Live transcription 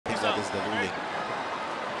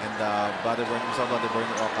Brother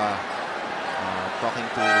Oka talking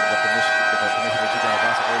to the Commissioner Chico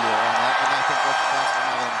Navasa earlier on. And I think Coach Franz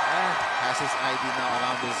has his ID now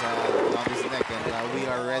around his neck, and we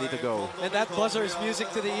are ready to go. And that buzzer is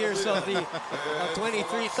music to the ears of the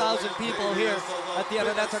 23,000 people here at the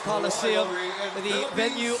Araneta Coliseum, the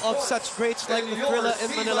venue of such greats like the Thrilla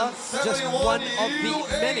in Manila. Just one of the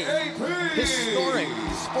many historic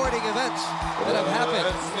sporting events that have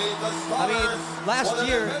happened. I mean, last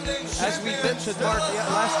year, as we mentioned, Mark,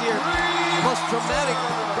 last year, the most dramatic,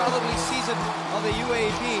 probably, season of the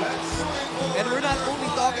UAAP. And we're not only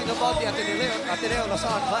talking about the Ateneo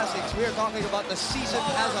LaSalle Classics, we're talking about the season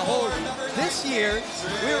as a whole. This year,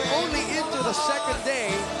 we're only into the second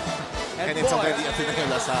day. And it's already Ateneo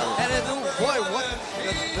LaSalle. And then, boy, what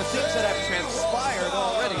the things that have transpired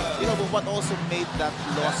already. You know, but what also made that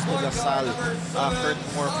loss to LaSalle hurt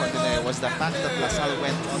more for Ateneo was the fact that LaSalle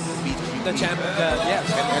went on to beat the champion, yes,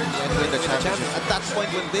 and win the championship. At that point,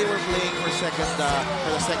 when they were playing for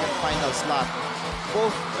the second final slot,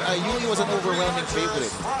 both UE was an overwhelming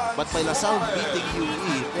favorite, but by LaSalle beating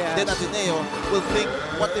UE, then Ateneo will think,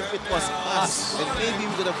 what if it was us? And maybe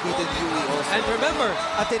we could have beaten UE also. And remember,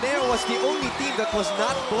 Ateneo was the only team that was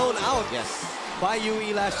not blown out by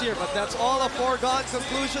UE last year. But that's all a foregone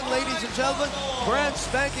conclusion, ladies and gentlemen. Brand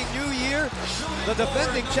spanking new year. The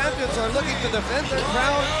defending champions are looking to defend their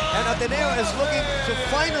crown, and Ateneo is looking to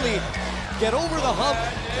finally get over the hump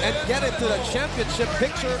and get into the championship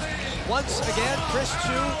picture. Once again, Chris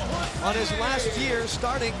Chu on his last year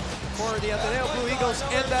starting for the Ateneo Blue Eagles,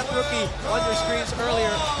 and that rookie on your screens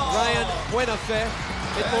earlier, Ryan Buenafe.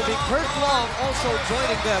 It will be Kurt Long also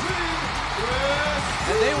joining them.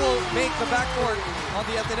 And they will make the backcourt of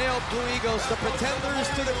the Ateneo Blue Eagles the pretenders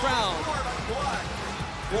to the crown.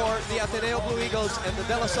 For the Ateneo Blue Eagles, and the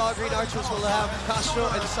De La Salle Green Archers will have Castro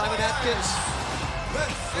and Simon Atkins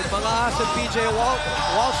with Mangas and PJ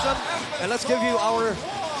Walsham. And let's give you our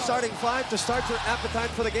starting five to start your appetite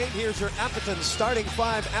for the game. Here's your Ampeton starting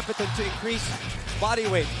five. Ampeton to increase body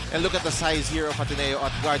weight. And look at the size here of Ateneo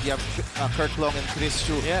at guard. You have Kurt Long and Chris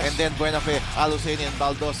Chu. And then Buenafe, Aluseni and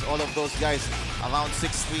Baldos. All of those guys around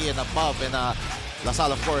 6'3" and above. And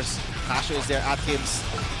LaSalle, of course. Casio is there. Atkins,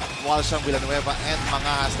 Walsham, Villanueva, and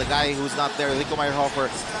Mangas. The guy who's not there, Rico Meyerhofer,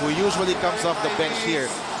 who usually comes off the bench here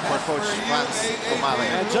for Coach Franz Kumare.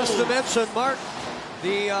 And just to mention, Mark,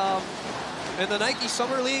 in the Nike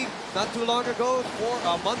Summer League, not too long ago,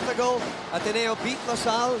 a month ago, Ateneo beat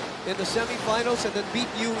LaSalle in the semifinals and then beat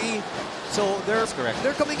UE. So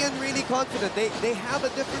they're coming in really confident. They have a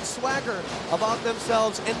different swagger about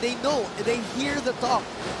themselves, and they know, they hear the talk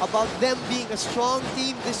about them being a strong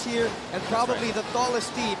team this year and probably the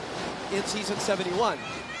tallest team in season 71.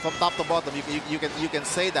 From top to bottom, you can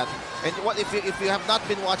say that. And what if you have not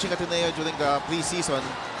been watching Ateneo during the preseason?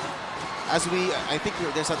 I think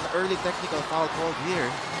there's an early technical foul called here.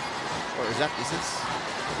 Or is this?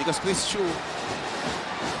 Because Chris Chu.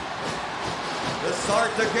 To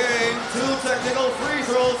start the game, 2 technical free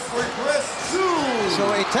throws for Chris Chu. So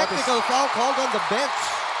a technical foul called on the bench.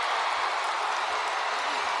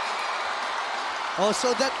 Oh,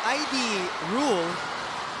 so that ID rule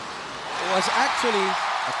was actually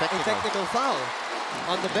a technical foul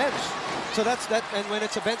on the bench. So that's that, and when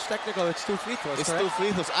it's a bench technical, it's 2 free throws. It's correct? 2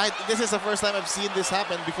 free throws. This is the first time I've seen this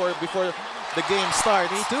happen before the game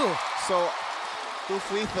starts. Me too. So 2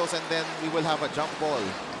 free throws, and then we will have a jump ball.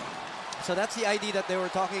 So that's the ID that they were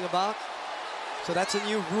talking about. So that's a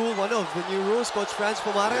new rule, one of the new rules. Coach Franz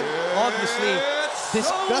Kumare obviously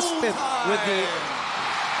disgusted with the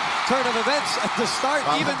turn of events at the start,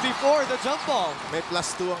 even before the jump ball. May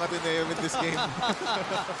 +2 ang Ateneo in this game.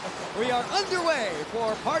 We are underway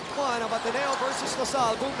for part 1 of Ateneo versus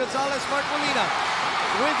LaSalle. Boom Gonzalez, Mark Molina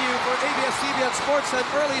with you for ABS-CBN Sports. An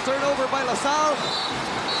early turnover by LaSalle.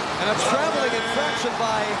 And a traveling infraction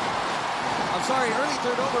by, early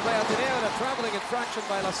turnover by Ateneo and a traveling infraction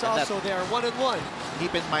by LaSalle, so they are 1-1.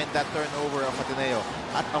 Keep in mind that turnover of Ateneo.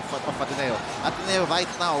 Ateneo right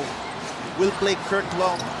now will play Kurt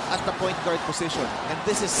Long at the point guard position. And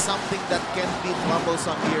this is something that can be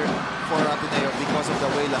troublesome here for Ateneo because of the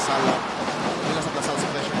way LaSalle's pressure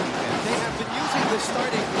defense. They have been using the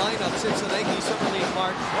starting lineup since the Nike Summer League,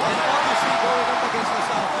 Mark. And obviously going up against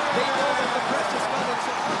LaSalle, they know that the press is coming,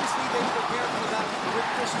 so obviously they prepared for that with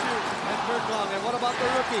Chris Chu and Kurt Long. And what about the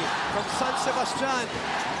rookie from San Sebastian?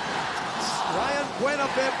 Ryan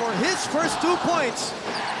Buenafe for his first 2 points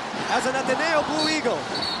as an Ateneo Blue Eagle.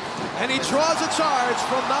 And he draws a charge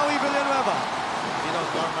from Maui Villanueva. You know,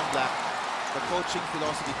 Norman Black, the coaching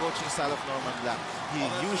philosophy, coaching style of Norman Black, he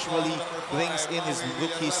usually brings in his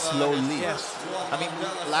rookies slowly. Yes. I mean,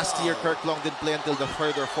 last year, Kirk Long didn't play until the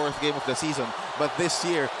 3rd or 4th game of the season. But this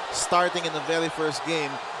year, starting in the very first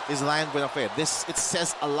game, is Ryan Buenafe. It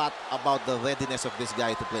says a lot about the readiness of this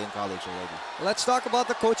guy to play in college already. Let's talk about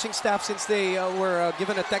the coaching staff since they were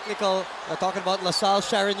given a technical, talking about LaSalle.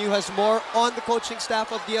 Sharon Yu has more on the coaching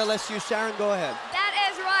staff of DLSU. Sharon, go ahead. That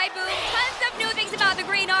is right, Boom. Tons of new things about the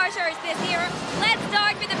Green Archers this year. Let's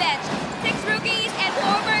start with the bench. 6 rookies and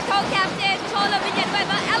former co-captain Cholo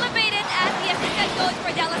Villanueva elevated as the assistant coach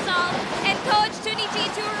for De La Salle, and Coach Chunichi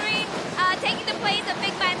Turi taking the place of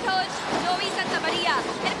big man coach Joey Santamaria.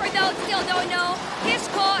 And for those who still don't know,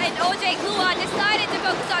 Hishko and OJ Glua decided to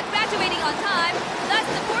focus on graduating on time, thus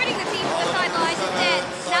supporting the team from the sidelines instead.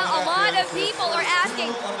 Now a lot of people are asking,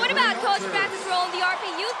 what about Coach Francis' role in the RP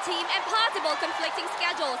youth team and possible conflicting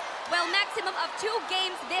schedules? Well, maximum of 2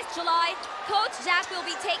 games this July, Coach Jack will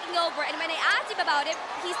be taking over. And when I asked him about it,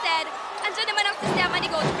 he said, andyan naman ang sistema ni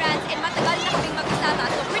Coach Franz and matagal na kaming magkasama.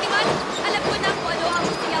 So pretty much, alam ko na kung ano ang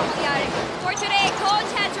gusto niyang mangyari. For today, Coach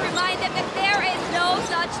had to remind them that there is no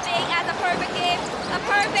such thing as a perfect game, a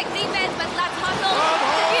perfect defense, but let's hustle,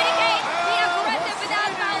 communicate, be aggressive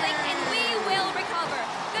without fouling, and we will recover.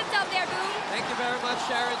 Good job there, Boom. Thank you very much,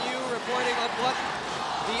 Sharon Yu, reporting on what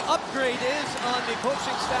the upgrade is on the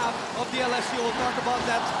coaching staff of the LSU. We'll talk about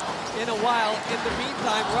that in a while. In the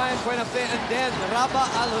meantime, Ryan Buenafe and then Rabah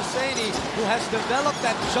Al-Husseini, who has developed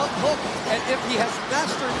that jump hook. And if he has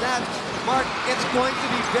mastered that, Mark, it's going to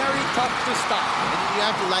be very tough to stop. And you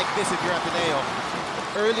have to like this if you're Ateneo.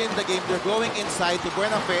 Early in the game, they're going inside to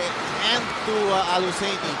Buenafe and to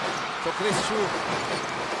Al-Husseini. So Chris Chu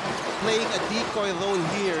playing a decoy role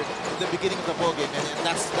here in the beginning of the ballgame, and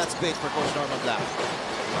that's great for Coach Norman Black.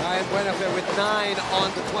 Ryan Buenafe with 9 on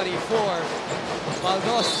the 24.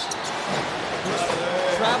 Baldos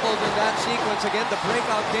traveled in that sequence. Again, the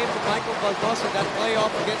breakout game for Michael Baldos in that playoff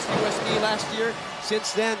against USD last year.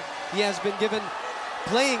 Since then, he has been given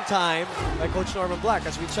playing time by Coach Norman Black.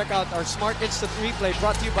 As we check out our Smart Instant Replay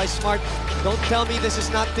brought to you by Smart. Don't tell me this is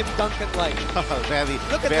not Tim Duncan-like.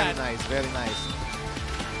 Look at that. Very nice, very nice.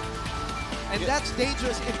 And that's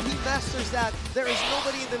dangerous. If he masters that, there is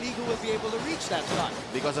nobody in the league who will be able to reach that shot.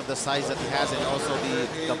 Because of the size that he has and also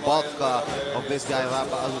the bulk of this guy,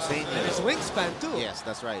 Rabah Al-Husseini. His wingspan too. Yes,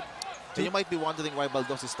 that's right. So you might be wondering why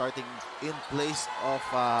Baldos is starting in place of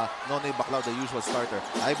Nonay Baclao, the usual starter.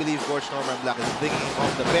 I believe Coach Norman Black is bringing him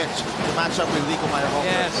off the bench to match up with Rico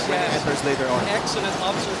Mayahonga when he enters later on. Excellent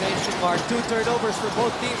observation, Mark. 2 turnovers for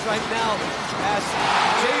both teams right now as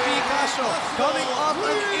JV Castro coming off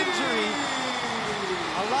an injury.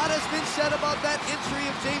 A lot has been said about that injury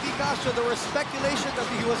of JV Castro. There was speculation that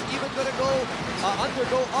he was even going to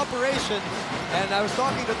undergo operation. And I was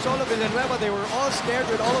talking to Cholo Villanueva. They were all scared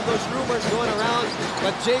with all of those rumors going around.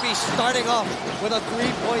 But JV starting off with a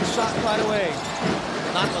 3-point shot right away.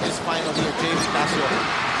 Not on his final year. JV Castro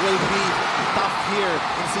will be tough here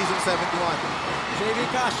in season 71. JV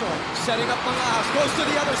Castro setting up Mangas, goes to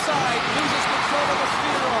the other side, loses control of the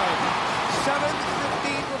spheroid.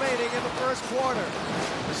 7:15 remaining in the first quarter.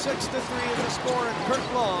 6-3 is the score, and Kirk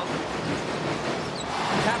Long,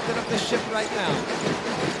 captain of the ship right now.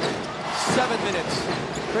 7 minutes.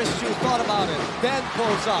 Chris Chu thought about it, then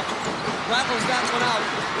pulls up, rattles that one out,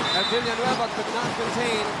 and Villanueva could not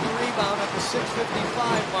contain the rebound at the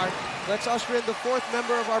 6:55 mark. Let's usher in the 4th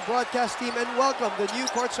member of our broadcast team and welcome the new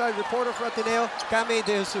courtside reporter for Ateneo, Kame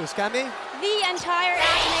De Jesus. Kame? The entire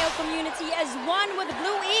Ateneo community is one with the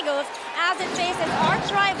Blue Eagles as it faces arch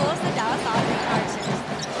rivals, the Dallas Green Archers.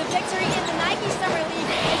 The victory in the Nike Summer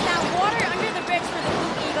League is now water under the bridge for the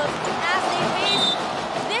Blue Eagles as they face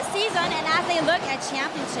this season and as they look at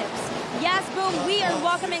championships. Yes, Boom, we are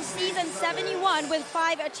welcoming season 71 with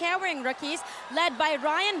 5 towering rookies led by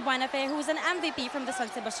Ryan Buenafe, who's an MVP from the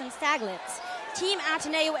San Sebastian Staglets. Team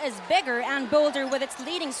Ateneo is bigger and bolder with its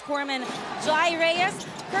leading scoremen Jai Reyes,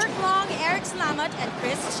 Kirk Long, Eric Slamat, and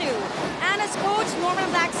Chris Chu. And as Coach Norman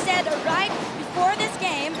Black said right before this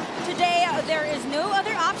game, today there is no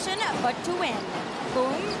other option but to win.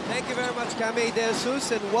 Boom. Thank you very much, Kame De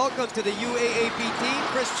Jesus, and welcome to the UAAP team.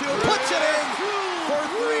 Chris Chu puts it in for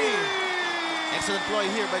 3. Excellent play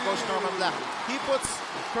here by Coach Norman Black. He puts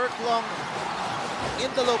Kirk Long in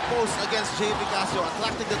the low post against JV Castro,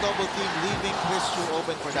 attracting the double team, leaving Chris Chu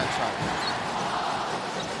open for that shot.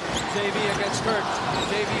 JV against Kirk.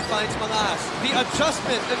 JV finds Mangas. The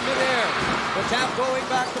adjustment in midair. The tap going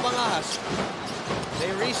back to Mangas. They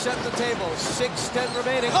reset the table. 6:10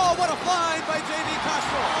 remaining. Oh, what a find by JV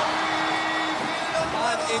Castro.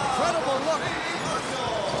 An incredible look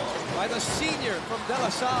by the senior from De La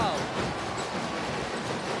Salle.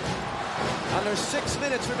 Under 6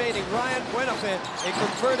 minutes remaining, Ryan Buenafe, a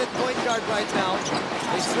converted point guard right now.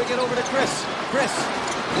 They swing it over to Chris. Chris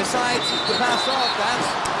decides to pass off. That's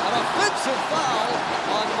an offensive foul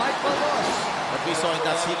on Mike Baldos. But we saw in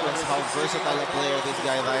that sequence how versatile a player this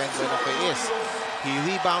guy Ryan Buenafe is. He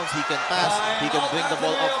rebounds, he can pass, he can bring the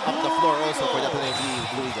ball up the floor also for the Ateneo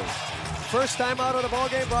Blue Eagles. First time out of the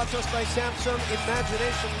ballgame brought to us by Samsung.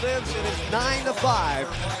 Imagination lives. It is 9-5,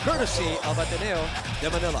 courtesy of Ateneo de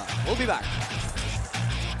Manila. We'll be back.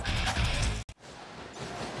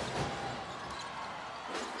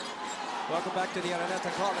 Welcome back to the Araneta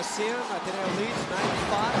Coliseum. Ateneo leads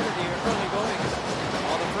 9-5 in the early goings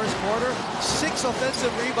of the first quarter. 6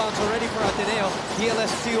 offensive rebounds already for Ateneo.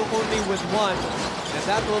 DLSU only with 1. And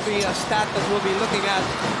that will be a stat that we'll be looking at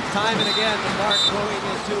time and again. Mark going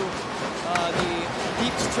into the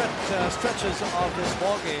deep stretches of this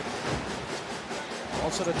ball game.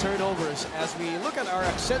 Also the turnovers as we look at our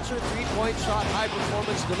Accenture three-point shot, high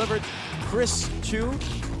performance delivered. Chris Chu.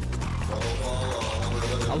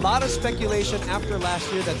 A lot of speculation after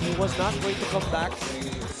last year that he was not going to come back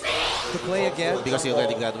to play again. Because he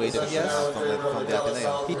already graduated from the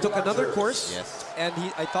Ateneo. He took another course. Yes. And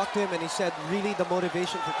I talked to him and he said really the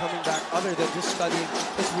motivation for coming back other than just studying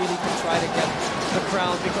is really to try to get the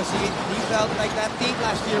crown because he felt like that team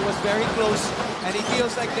last year was very close and he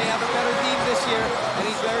feels like they have a better team this year and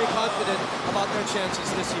he's very confident about their chances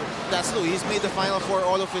this year. That's true. He's made the Final Four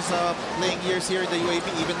all of his playing years here in the UAP,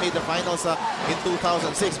 even made the finals in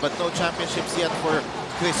 2006, but no championships yet for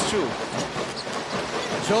Chris Chu.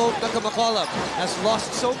 Joe Nakamakolam has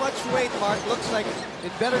lost so much weight, Mark. Looks like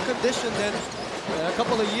in better condition than a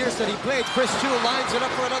couple of years that he played. Chris Chu lines it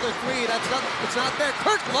up for another three. It's not there.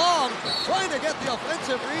 Kurt Long trying to get the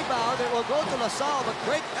offensive rebound. It will go to LaSalle, but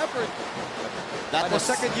great effort by the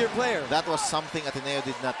second-year player. That was something Ateneo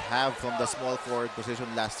did not have from the small forward position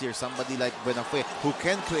last year. Somebody like Buenafe who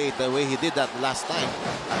can create the way he did that last time.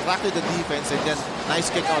 Attracted the defense and then nice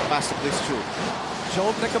kick out pass to Chris Chu.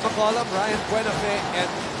 Joe Nakamakolam, Ryan Buenafe, and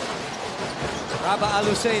Raba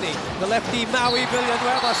Aluseni. The lefty Maui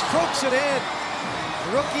Villanueva strokes it in.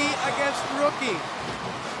 Rookie against rookie.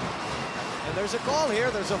 And there's a call here.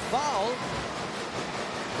 There's a foul.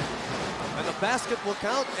 And the basket will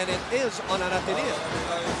count, and it is on an Ateneo.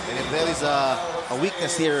 And if there is a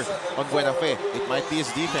weakness here on Buenafe, it might be his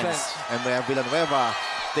defense. And we have Villanueva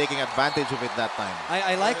taking advantage of it that time.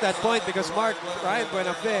 I like that point because Ryan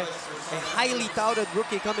Buenafe, a highly touted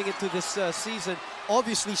rookie coming into this season,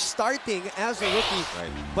 obviously starting as a rookie,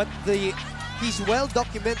 but he's well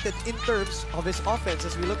documented in terms of his offense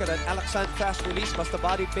as we look at an Alaksan fast release, basta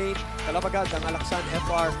body paint, kalabagad ng Alaksan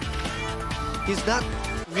FR. He's not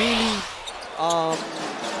really,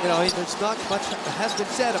 there's not much that has been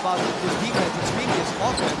said about his defense. It's really his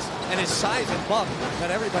offense and his size and bulk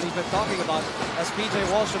that everybody's been talking about as PJ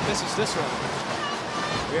Walsham misses this one.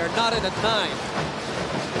 We are knotted at 9.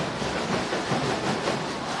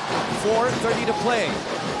 4:30 to play.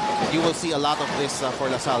 You will see a lot of this for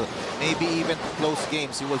LaSalle. Maybe even close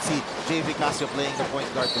games. You will see J.V. Casio playing the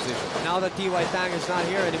point guard position. Now that T.Y. Tang is not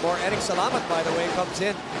here anymore, Eric Salamat, by the way, comes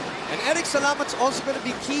in. And Eric Salamat's also going to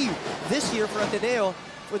be key this year for Ateneo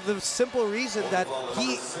for the simple reason that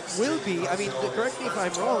he will be, correct me if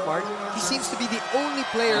I'm wrong, Mark, he seems to be the only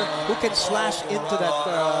player who can slash into that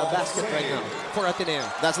basket right now for Ateneo.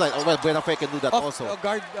 That's right. Well, Buenafe can do that also.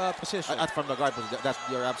 Guard position. From the guard position.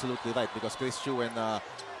 You're absolutely right because Chris Chu and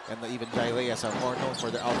even Jai Reyes are more known for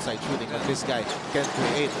their outside shooting. But this guy can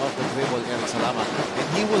create off the dribble, Eric Salamat. And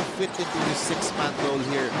he will fit into his 6-man role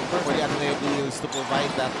here for the Ateneo Blue Eagles to provide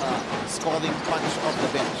that scoring punch off the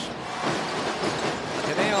bench.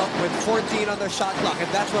 Ateneo with 14 on their shot clock,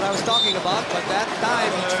 and that's what I was talking about. But that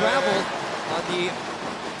time he traveled on the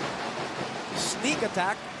sneak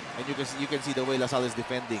attack. And you can see the way LaSalle is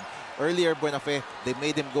defending. Earlier, Buenafe, they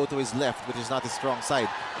made him go to his left, which is not his strong side.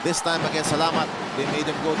 This time against Salamat, they made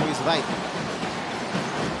him go to his right.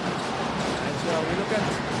 As we look at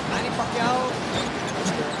Manny Pacquiao,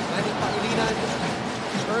 Manny Pangilinan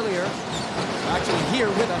earlier, actually here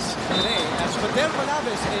with us today, as Pater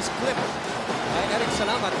Manaves is clipped by Eric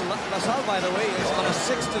Salamat. LaSalle, by the way, is on a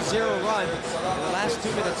 6-0 run in the last 2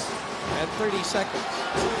 minutes and 30 seconds.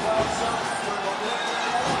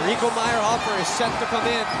 Rico Meyerhofer is set to come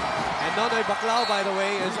in. And Nonoy Baclao, by the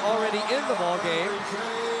way, is already in the ball game.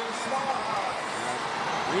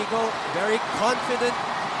 Rico, very confident,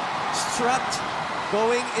 strapped,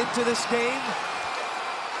 going into this game.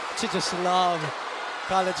 You just love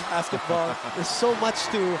college basketball. There's so much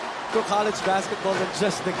to college basketball than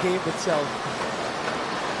just the game itself.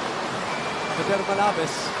 Pater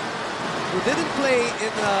Manaves who didn't play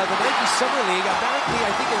in the 90s Summer League. Apparently,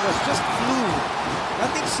 I think it was just flu.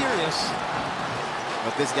 Nothing serious.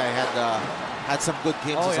 But this guy had some good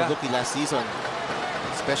games as a rookie last season,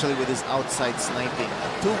 especially with his outside sniping.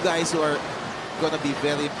 Two guys who are going to be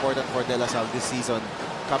very important for De La Salle this season.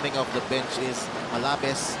 Coming off the bench is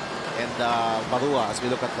Malabes and Barua as we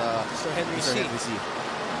look at Mr. Henry C.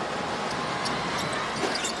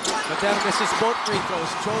 But then misses both free throws.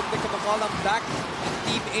 Joe Nicomacolam back in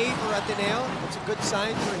Team A for Ateneo. It's a good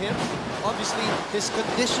sign for him. Obviously, his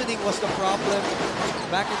conditioning was the problem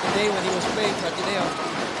back in the day when he was playing for Ateneo.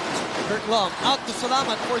 Kurt Long out to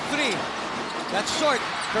Salamat for three. That's short.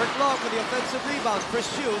 Kurt Long for the offensive rebound. Chris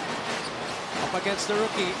Chu up against the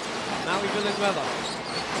rookie, Maui Villanueva.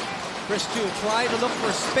 Chris Chu trying to look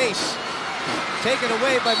for space. Taken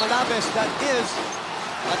away by Malabes. That is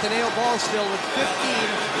Ateneo ball still with 15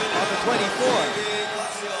 on the 24.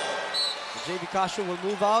 JV Casio will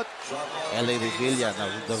move out. L.A. Revilla, now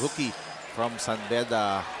the rookie from San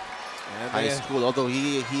Beda High School, although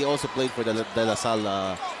he also played for the De La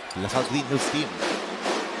Salle Green Hills team.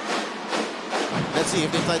 Let's see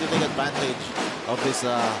if they try to take advantage of this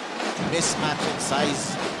mismatch in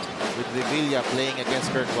size with Revilla playing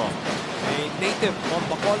against Kurt Long. A native of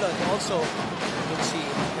Bacolod also, you can see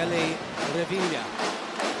L.A. Revilla.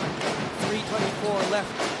 3:24 left.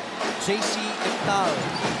 JC Intal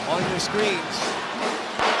on your screens.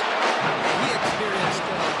 He experienced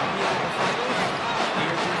being in the finals in the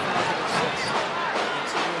year 2006 against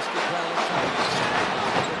the USD Growling Tigers.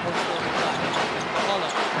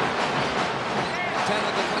 Bacolod. 10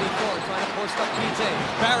 on the 24, trying to post up PJ.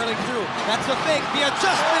 Barreling through. That's the fake. The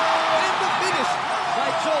adjustment and the finish by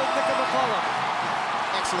Joe Nicomacolam.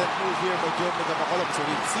 Excellent move here by Joe Nicomacolam. So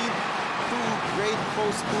we've seen two great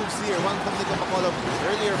post moves here. One from Nicomacolam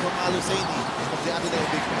earlier from Alusaini of the Ateneo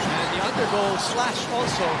big man. And the undergoal slash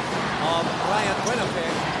also of Ryan Buenafe.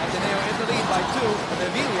 Ateneo in the lead by 2.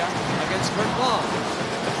 Revilla against Kurt Long.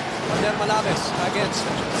 Ander Malabes against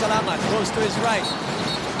Salamat. Goes to his right.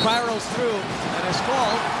 Spirals through and is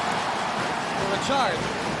called for a charge.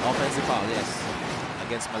 Offensive foul, yes,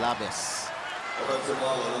 against Malabes. Offensive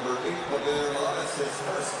foul, number 8, Malabes, his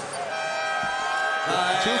first.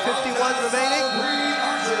 2:51 remaining.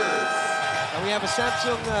 And we have a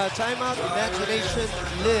Samsung timeout. Imagination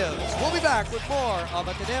lives. We'll be back with more of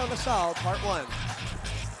Ateneo La Salle Part 1.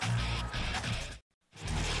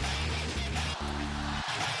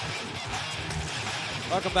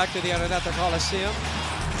 Welcome back to the Araneta Coliseum.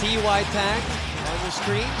 T.Y. Tang on the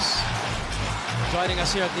screens. Joining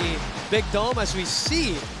us here at the Big Dome as we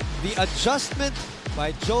see the adjustment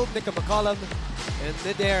by Joe Nicomacolam. In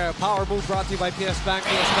mid-air, power move brought to you by PS Bank.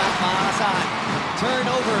 PS Bank, Maasahan.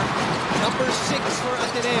 Turnover, number 6 for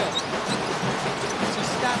Ateneo. It's a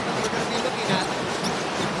stat that we're going to be looking at,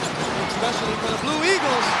 especially for the Blue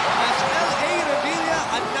Eagles, as L.A. Revilla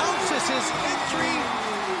announces his entry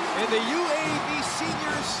in the UAB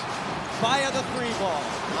Seniors via the 3-ball.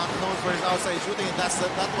 Not known for his outside shooting, and that's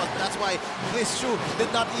why Chris Chu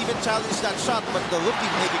did not even challenge that shot, but the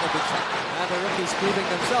rookie making a big shot. And the rookies proving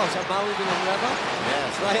themselves. Maui Villanueva. Yes.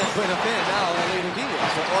 Ryan Buenafe, now L.A. Revilla.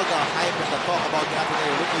 So all the hype and the talk about the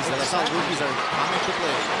Ateneo rookies, the La Salle rookies are coming to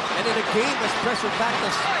play. And in a game as pressure packed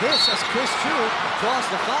as this, as Chris Chu draws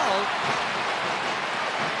the foul,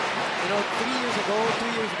 you know, 2 years ago,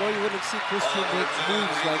 you wouldn't see Chris Chu make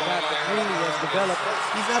moves like that, but really has developed.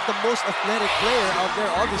 He's not the most athletic player out there,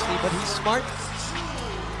 obviously, but he's smart.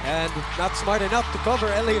 And not smart enough to cover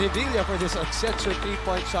L.A. Revilla for this uncensored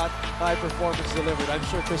 3-point shot. High performance delivered. I'm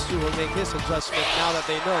sure Chris Chu will make his adjustment now that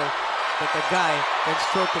they know that the guy can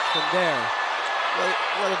stroke it from there.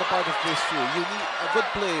 Well, the part of Chris Chu, you need a good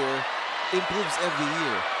player improves every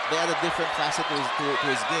year. They add a different facet to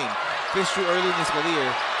his game. Chris Chu early in his career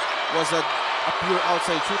was a pure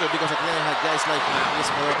outside shooter because Ateneo had guys like Chris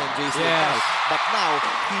Malone and Jason. Yes. But now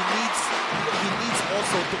he needs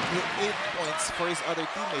also to create points for his other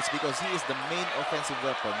teammates because he is the main offensive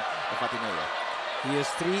weapon of Ateneo. He is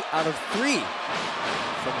 3 out of 3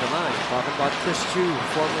 from the line. Talking about Chris Chu,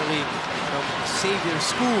 formerly from Xavier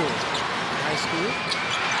School High School.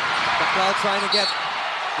 The crowd trying to get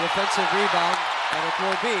the offensive rebound, and it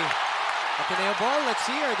will be Ateneo ball. Let's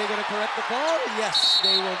see, are they going to correct the call? Yes,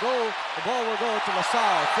 they will go. The ball will go to La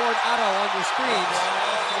Salle. Ford Arrow on your screens.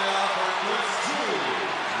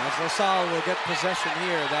 As La Salle will get possession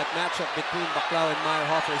here, that matchup between Baclao and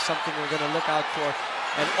Meyerhofer is something we're going to look out for.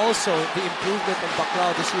 And also the improvement of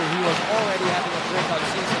Baclao this year. He was already having a breakout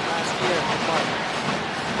season last year in March.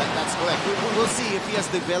 That's correct. We'll see if he has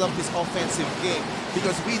developed his offensive game,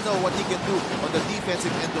 because we know what he can do on the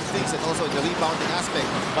defensive end of things and also in the rebounding aspect.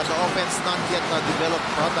 But the offense not yet developed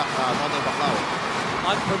product, Nonoy Baclao.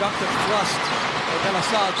 Unproductive thrust for De La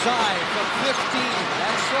Salle. Jai from 15.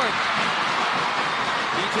 That's short.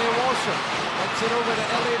 PJ Walsham gets it over to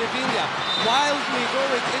L.A. Revilla. Wildly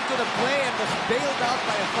going into the play and was bailed out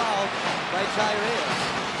by a foul by Jai Reyes.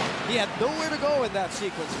 He had nowhere to go in that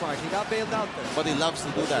sequence, Mark. He got bailed out there. But he loves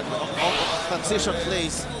to do that. On transition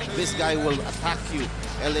plays, this guy will attack you,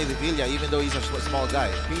 L.A. Revilla, even though he's a small guy.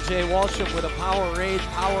 PJ Walsham with a power raid,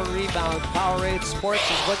 power rebound. Powerade Sports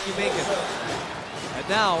is what you make it. And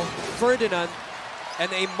now, Ferdinand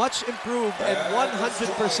and a much improved and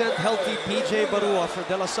 100% healthy PJ Barua for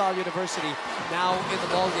De La Salle University now in the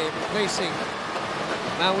ballgame, replacing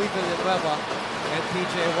Maui Villanueva and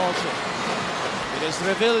PJ Walsham. It is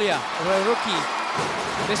Revilla, a rookie,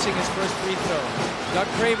 missing his first free throw. Doug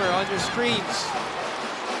Kramer on your screens.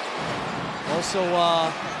 Also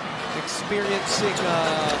experiencing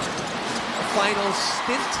a final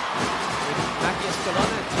stint with Maki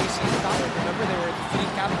Escalona and JC Tal. Remember, they were three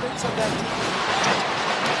captains of that team.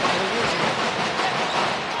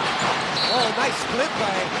 Oh, nice split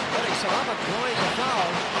by Eric Salama, drawing the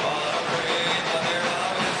foul.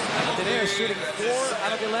 Ateneo shooting 4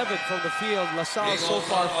 out of 11 from the field. La Salle so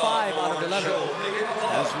far 5 out of 11.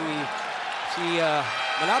 As we see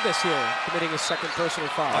Malabes here committing his second personal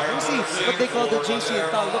foul. You see what they call the JC and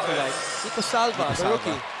Tal lookalike. Nico Salva, the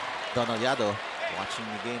rookie. Donaliado watching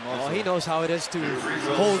the game also. Oh, he knows how it is to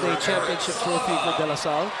hold a championship trophy for De La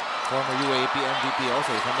Salle. Former UAP MVP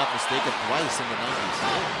also, if I'm not mistaken, twice in the 90s.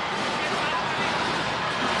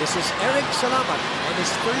 This is Eric Salamat on his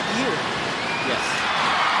 3rd year. Yes.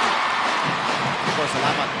 Of course,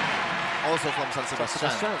 Salamat also from San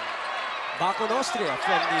Sebastian. Bacon Austria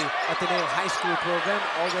from the Ateneo High School program,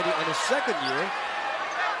 already on his 2nd year.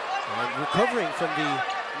 And recovering from the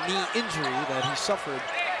knee injury that he suffered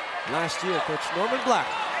last year. Coach Norman Black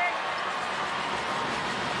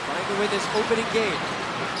trying to win this opening game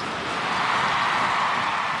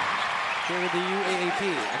here with the UAAP.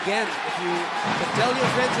 Again, if you can tell your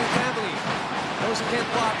friends and family, those who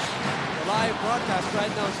can't watch the live broadcast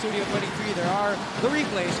right now in Studio 23, there are the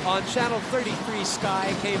replays on Channel 33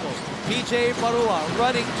 Sky Cable. PJ Barua,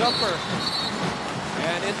 running jumper.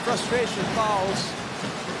 And in frustration, fouls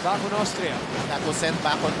Bacon Austria. That was sent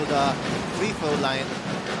back onto the free throw line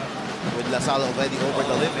with La Salle already over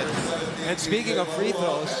the limit. And speaking of free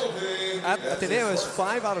throws, Ateneo is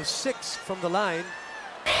 5 out of 6 from the line.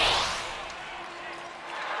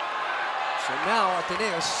 So now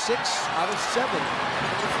Ateneo is 6 out of 7 from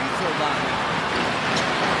the free throw line.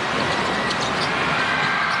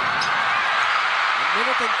 A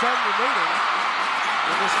minute and 10 remaining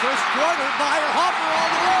in this first quarter. Meyer Hoffer all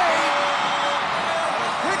the way. And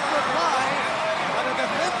a quick reply by the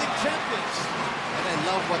defending champions. And I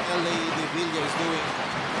love what L.A. Revilla is doing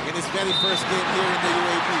in his very first game here in the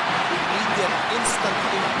UAP. Immediate, instant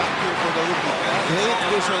impact here for the rookie. Great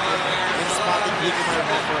vision in spotting Meyer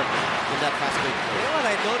Hoffer in that fast break. You know what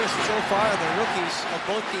I noticed so far, the rookies of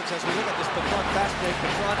both teams, as we look at this Patron fast break,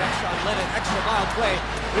 Patron extra on Lennon, extra mile play.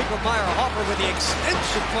 Meyer Hoffer with the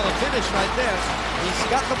extension for the finish right there. He's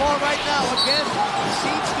got the ball right now. Again, he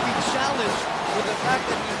seems to be challenged with the fact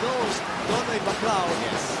that he knows Nonoy Baclao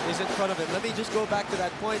is in front of him. Let me just go back to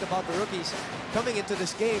that point about the rookies coming into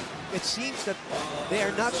this game. It seems that they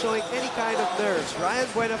are not showing any kind of nerves. Ryan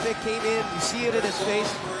Buenafe came in, you see it in his face.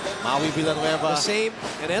 Maui Villanueva, the same,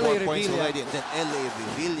 and L.A. Revilla. And then L.A.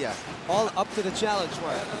 Revilla. All up to the challenge,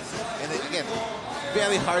 Mark. And again,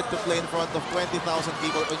 very hard to play in front of 20,000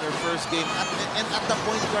 people in your first game and at the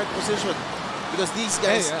point guard position, because these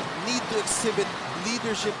guys need to exhibit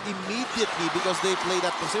leadership immediately because they play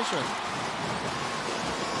that position.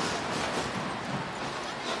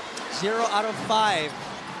 0 out of 5.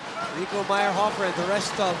 Rico Meyer Hoffer and the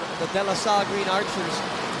rest of the De La Salle Green Archers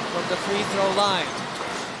from the free throw line.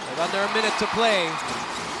 With under a minute to play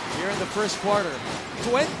here in the first quarter.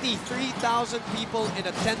 23,000 people in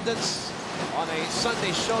attendance on a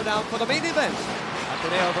Sunday showdown for the main event.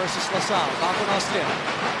 Ateneo versus La Salle. Bacon Austria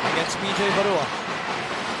against PJ Barua.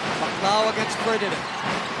 Baclao against Ferdinand.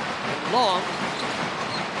 And Long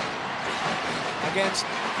against,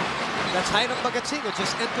 that's Hainam Bagatsing, who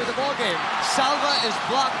just entered the ballgame. Salva is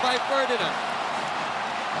blocked by Ferdinand.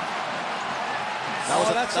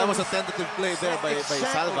 That was a tentative play there by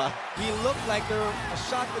Salva. He looked like a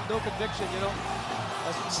shot with no conviction, you know.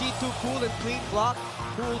 A C2 cool and clean block,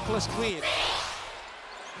 cool plus clean.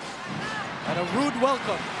 And a rude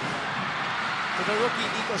welcome to the rookie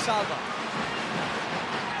Nico Salva.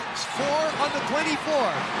 His 4 on the 24.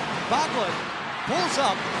 Backlund pulls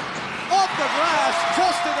up off the grass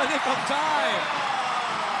just in the nick of time.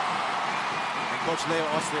 And Coach Leo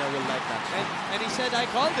Austria will like that. And he said, I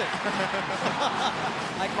called it.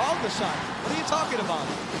 I called the shot. What are you talking about?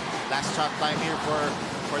 Last shot time here for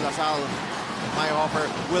LaSalle. My offer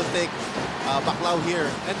will take Baclao here.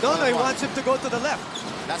 And Donoy wants him to go to the left.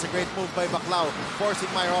 That's a great move by Baclao,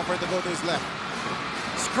 forcing my offer to go to his left.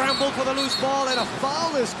 Scramble for the loose ball, and a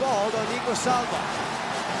foul is called on Nico Salva.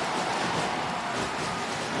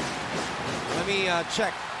 Let me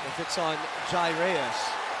check if it's on Jai Reyes.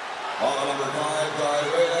 Number 5, Jai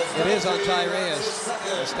Reyes. It is on Jai Reyes.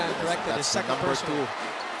 I stand corrected. His second number personal. 2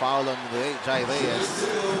 foul on Jai Reyes.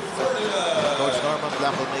 Coach Norman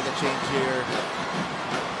Black will make a change here.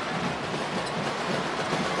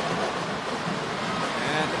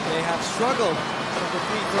 And they have struggled from the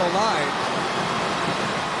free throw line.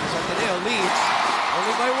 Ateneo leads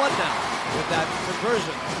only by 1 now with that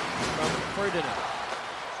conversion from Ferdinand.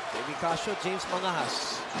 Jamie Casio, James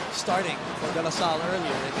Mangahas starting for De La Salle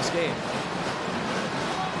earlier in this game.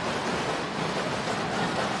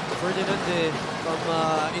 Ferdinand from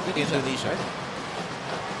Indonesia. Right?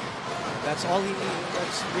 That's all he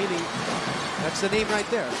needs. That's the name right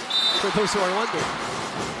there for those who are wondering.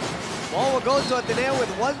 Ball will go to Ateneo with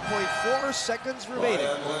 1.4 seconds remaining.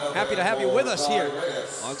 Happy to have you with us here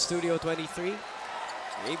on Studio 23.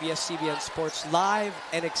 ABS-CBN Sports live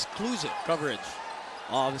and exclusive coverage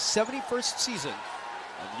of the 71st season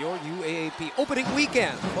of your UAAP opening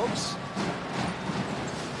weekend, folks.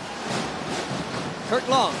 Kurt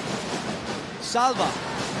Long, Salva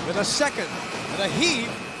with a second, with a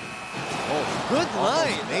heave. Oh, good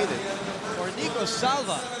line made it for Nico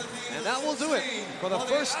Salva. And that will do it for the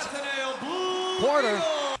first quarter.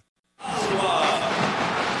 Back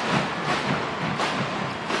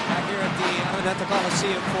here at the Ateneo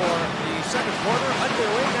Coliseum for the second quarter.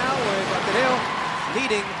 Underway now with Ateneo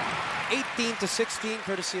leading 18-16,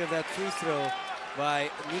 courtesy of that free throw by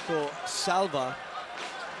Nico Salva,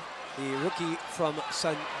 the rookie from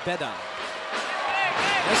San Beda.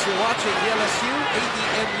 Yes, you're watching DLSU,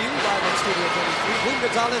 ADMU, live on Studio 23. Boom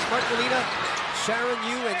Gonzalez, Mark Molina, Sharon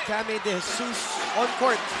Yu, and Came De Jesus on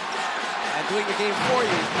court and doing the game for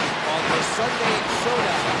you on the Sunday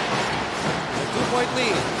showdown. A 2-point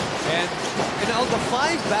lead. And in all the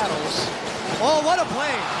 5 battles, oh, what a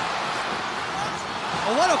play!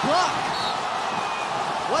 Oh, what a block!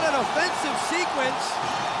 What an offensive sequence,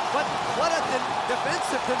 but what a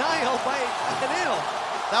defensive denial by Ateneo.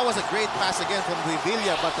 That was a great pass again from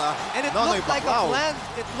Revilla, but and it looked like a plan.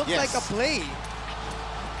 It looked like a play.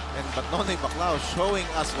 But Nonay Baclao showing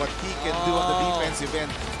us what he can do on the defensive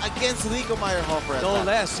end against Rico Meyerhofer. No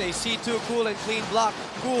less, a C2 cool and clean block.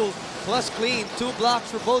 Cool plus clean, 2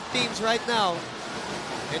 blocks for both teams right now.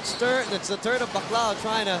 It's the turn of Baclao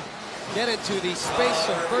trying to get into the space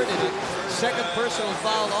of Ferdinand. Second personal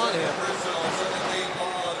foul on him.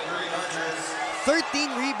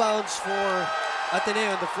 13 rebounds for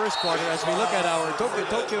Ateneo in the first quarter as we look at our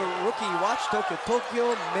Tokyo rookie watch.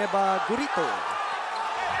 Tokyo Meba Gurito.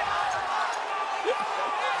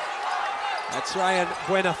 That's Ryan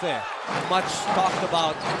Buenafe, much talked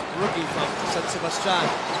about rookie from San Sebastian.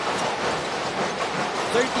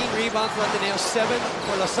 13 rebounds for Ateneo, 7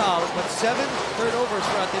 for LaSalle, but 7 turnovers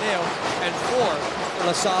for Ateneo and 4 for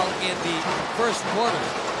LaSalle in the first quarter.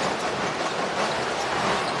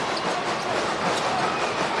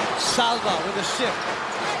 Salva with a shift.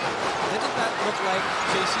 Didn't that look like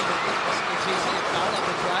JC Intal on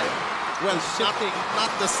the drive? Well,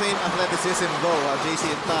 not the same athleticism though. JC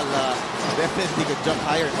Intal definitely could jump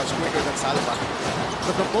higher, much quicker than Salva.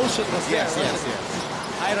 But the motion was there. Yes.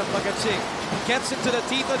 Hiram Bagatsing gets into the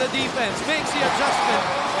teeth of the defense, makes the adjustment,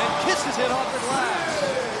 and kisses it off the glass.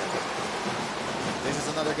 This is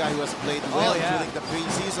another guy who has played well during the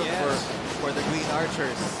preseason for the Green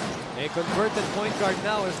Archers. A converted point guard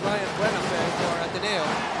now is Ryan Buenafe for Ateneo.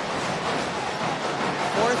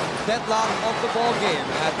 4th deadlock of the ball game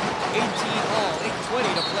at 18 all,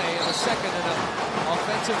 8:20 to play in the second, and an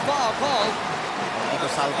offensive foul called. Nico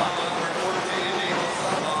Salva.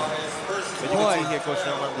 But you can see here Coach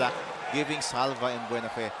Norman Black giving Salva and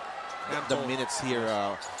Buenafe the minutes here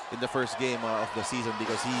in the first game of the season,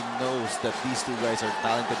 because he knows that these 2 guys are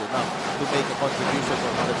talented enough to make a contribution for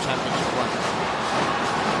another championship run.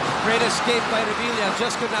 Great escape by Revilla,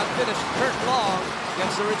 just could not finish. Kurt Long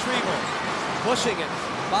gets the retrieval, pushing it.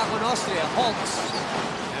 Back on Austria, halts,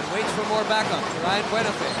 and waits for more backup to Ryan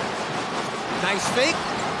Buenafe. Nice fake,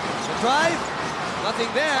 the drive,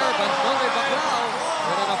 nothing there, but Nonay Baclao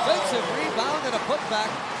with an offensive rebound and a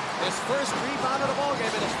putback. His first rebound of the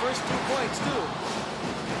ballgame and his first 2 points too.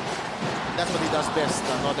 that's what he does best,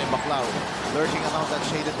 Nonoy Baclao. Lurking around that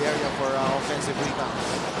shaded area for offensive rebounds.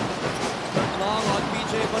 Long on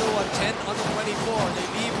BJ Barua, 10 on the 24. They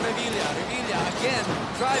leave Revilla. Revilla again,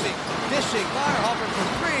 driving, dishing. Meyerhofer for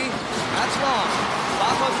 3. That's long.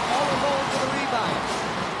 Bacon all alone for the rebound.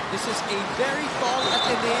 This is a very tall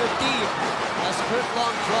Ateneo team as Kurt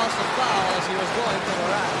Long draws the foul as he was going to the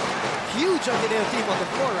rack. Huge Ateneo team on the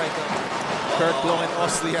floor right now. Kurt Long and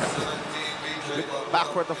Osley.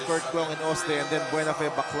 Backward of Kurt Long and Osley, and then Buenafe,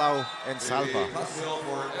 Baclao, and Salva.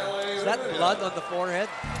 Is that blood on the forehead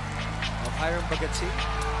of Hiram Bagatsi?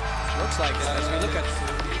 Looks like it as we look at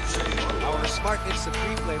our Smart Instant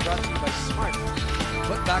Replay brought to you by Smart.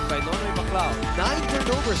 Put back by Nonoy Baclao. 9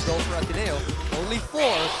 turnovers though for Ateneo. Only 4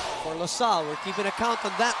 for LaSalle. We're keeping a count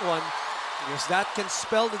on that one because that can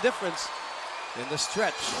spell the difference in the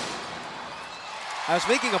stretch. I was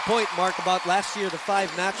making a point, Mark, about last year, the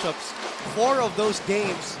 5 matchups. 4 of those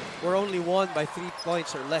games were only won by 3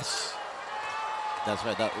 points or less. That's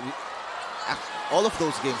right. All of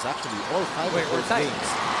those games, actually, all 5 of those games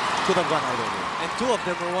could have gone either way. And 2 of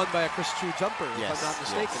them were won by a Chris Chu jumper, if I'm not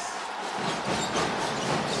mistaken. Yes.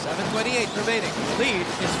 7:28 remaining. The lead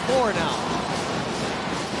is 4 now.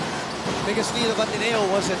 Biggest lead of Ateneo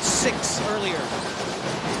was at 6 earlier.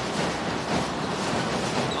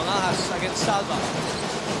 Mangas against Salva.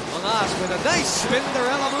 Mangas with a nice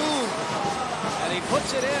Spinderella move. And he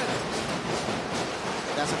puts it in.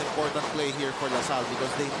 That's an important play here for LaSalle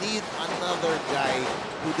because they need another guy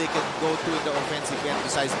who they can go to in the offensive end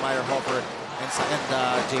besides Meyerhofer and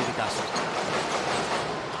JV Castro.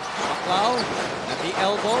 Baclao at the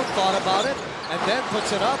elbow, thought about it, and then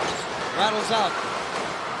puts it up, rattles out.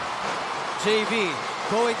 JV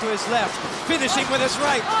going to his left, finishing with his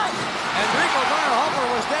right. And Rico Meyerhofer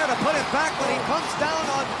was there to put it back, but he comes down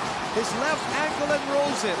on his left ankle and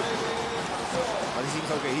rolls it. But he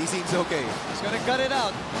seems okay. He seems okay. He's going to gut it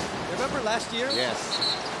out. Remember last year? Yes.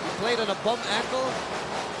 He played on a bum ankle.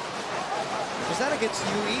 Was that against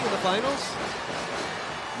UE in the finals?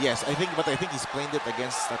 Yes, I think he's playing it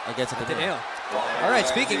against Ateneo. All right,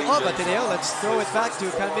 speaking of Ateneo, let's throw it back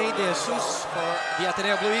to Salle de Jesus for the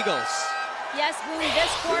Ateneo Blue Eagles. Yes, Boone,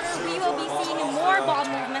 this quarter we will be seeing more ball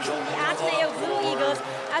movements from the Ateneo Blue Eagles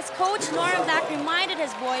as Coach Norm Black reminded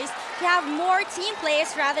his boys to have more team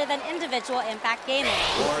plays rather than individual impact gaming.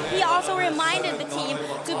 He also reminded the team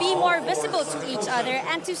to be more visible to each other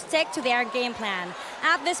and to stick to their game plan.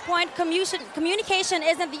 At this point, communication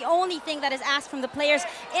isn't the only thing that is asked from the players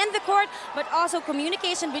in the court, but also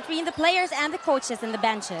communication between the players and the coaches in the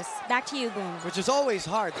benches. Back to you, Boone. Which is always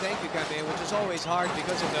hard, thank you, Kame, which is always hard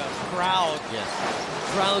because of the crowd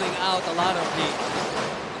drowning out a lot of the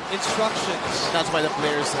instructions. That's why the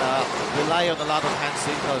players rely on a lot of hand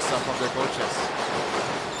signals from their coaches.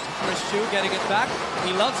 Chris Chu getting it back.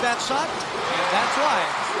 He loves that shot, and that's why.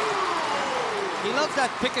 He loves that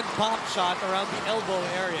pick and pop shot around the elbow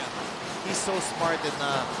area. He's so smart in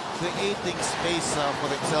creating space for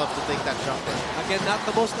himself to take that shot. Again, not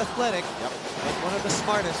the most athletic, but one of the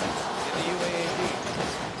smartest in the UAAP.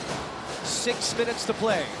 6 minutes to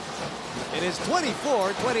play. It is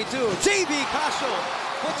 24-22. JV Casio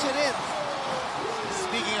puts it in.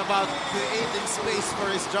 Speaking about creating space for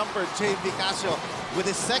his jumper, JV Casio with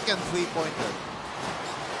his second three-pointer.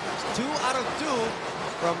 2 out of 2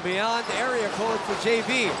 from beyond the area code for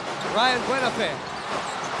JV. Ryan Buenafe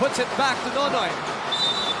puts it back to Nonoy.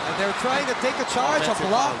 And they're trying to take a charge, a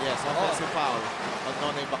block. Foul, yes, offensive foul on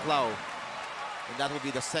Nonoy Baclao. And that will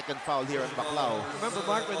be the second foul here on Baclao. Remember,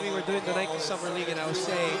 Mark, when we were doing the Nike Summer League, and I was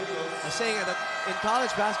saying that in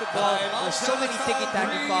college basketball, there's so many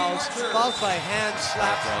ticky-tacky fouls, fouls by hand,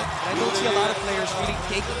 slaps, and I don't see a lot of players really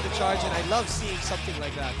taking the charge, and I love seeing something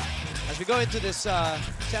like that. As we go into this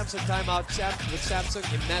Samsung timeout with Samsung,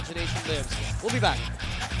 imagination lives. We'll be back.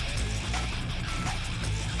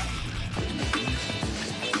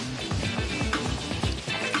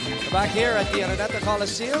 We're back here at the Araneta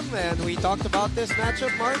Coliseum, and we talked about this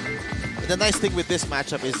matchup, Mark. The nice thing with this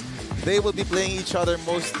matchup is they will be playing each other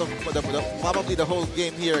probably the whole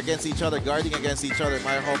game here against each other, guarding against each other,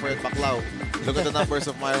 Meyerhofer and Baclao. Look at the numbers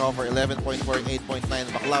of Meyerhofer, 11.4 and 8.9.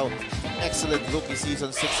 Baclao, excellent rookie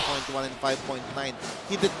season, 6.1 and 5.9.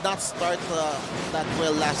 He did not start that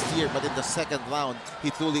well last year, but in the second round, he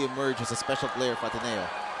truly emerged as a special player for Ateneo.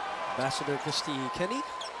 Ambassador Christy Kenny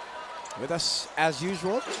with us as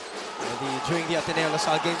usual during the Ateneo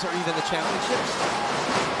LaSalle games or even the championships.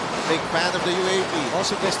 Big fan of the UAP.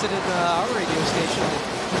 Also listed in our radio station.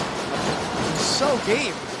 So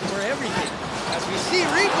game for everything. As we see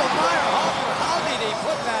Rico Meyerhofer, how did he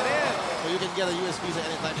put that in? So you can get a US visa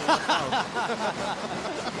anytime you want now.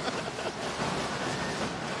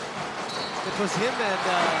 it was him and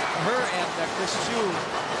her and Chris Chu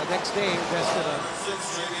the next day invested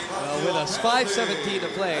with us. 5:17 to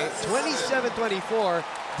play. 27-24.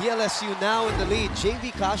 DLSU now in the lead.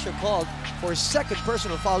 JV Kasha called for his second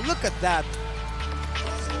personal foul. Look at that.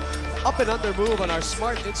 Up and under move on our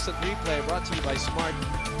Smart Instant Replay, brought to you by Smart.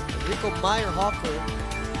 Rico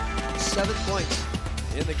Meyer-Hoffer, 7 points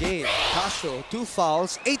in the game. Kasho, 2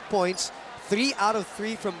 fouls, 8 points, 3 out of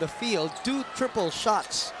 3 from the field, 2 triple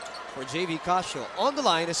shots for JV Kasho. On the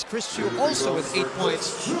line is Chris Chu, also with 8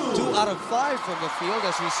 points, 2 out of 5 from the field,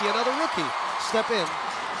 as we see another rookie step in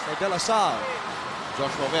for De La Salle.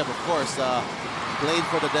 Joshua Webb, of course, played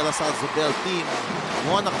for the De La Salle Zobel team,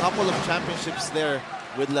 won a couple of championships there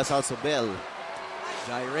with La Salle Zobel.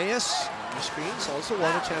 Jai Reyes on the screens also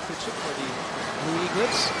won a championship for the Blue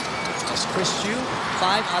Eaglets. As Chris Chu,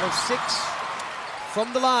 5 out of 6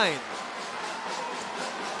 from the line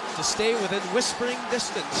to stay within whispering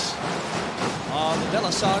distance of the De La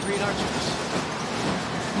Salle Green Archers.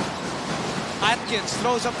 Atkins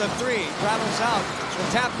throws up the 3, rattles out. The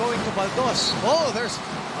tap going to Baldos. Oh, there's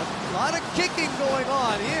a lot of kicking going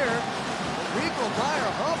on here. Rico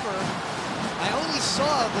Meyer-Hoffer. I only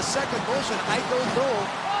saw the second motion. I don't know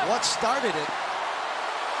what started it.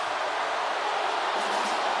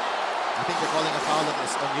 I think they're calling a foul on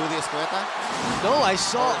Yuli Escueta. No, I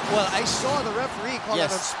saw the referee call it a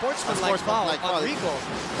sportsmanlike foul on Rico.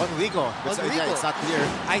 On Rico. Yeah, it's not clear.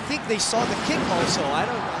 I think they saw the kick also. I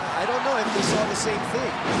don't know if they saw the same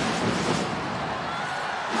thing.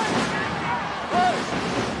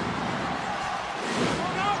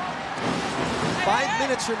 5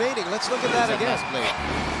 minutes remaining. Let's look at that again.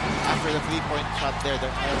 After the 3-point shot there, the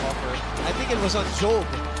offer. I think it was on Job.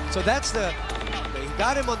 So that's he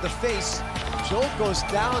got him on the face. Job goes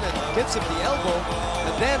down and hits him the elbow.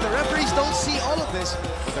 And then the referees don't see all of this.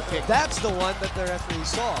 That's the one that the referee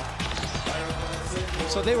saw.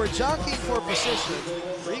 So they were jockeying for position.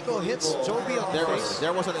 Rico hits Joby on the face.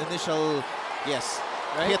 There was an initial,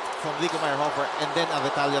 hit from Rico Meyer-Hoffer and then a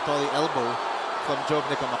retaliatory elbow from Job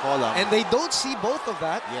Nicomacola. And they don't see both of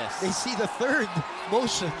that. Yes. They see the third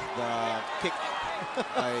motion. The kick.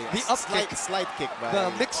 The up kick. Slight kick by... The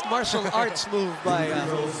mixed martial arts move by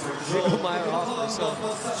Rico Meyer-Hoffer. So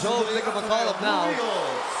Job Nicomacola now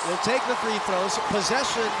will take the free throws.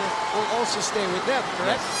 Possession will also stay with them,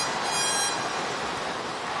 correct? Yes.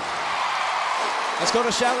 Let's go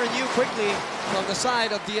to Sharon Yu quickly from the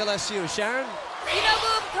side of DLSU. Sharon? You know,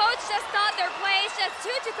 Boom, coach just thought their plays just 2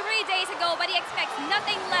 to 3 days ago, but he expects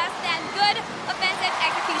nothing less than good offensive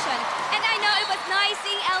execution. And I know it was nice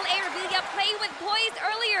seeing L.A. Revilla play with poise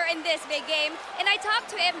earlier in this big game. And I talked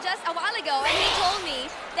to him just a while ago, and he told me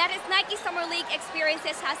that his Nike Summer League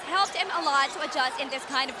experiences has helped him a lot to adjust in this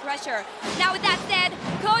kind of pressure. Now, with that said,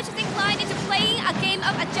 coach is inclined into playing a game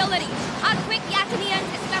of agility. Outquick the Ateneans,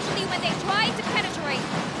 especially when they try to penetrate.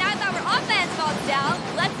 Now, if our offense falls down,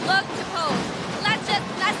 let's look to pose.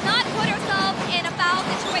 Let's not put ourselves in a foul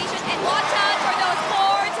situation and watch out for those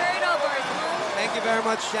 4 turnovers. Thank you very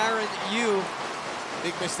much, Sharon Yu.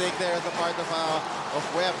 Big mistake there on the part of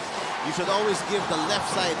Webb. You should always give the left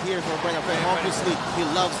side here for Buenafe. Obviously, he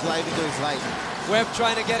loves driving to his right. Webb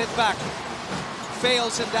trying to get it back.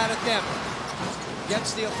 Fails in that attempt.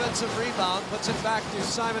 Gets the offensive rebound, puts it back to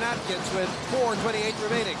Simon Atkins with 4:28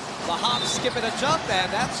 remaining. The hop, skip, and a jump,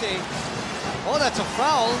 and that's a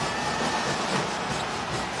foul.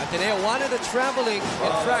 Ateneo wanted a traveling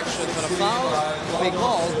infraction, but a foul will be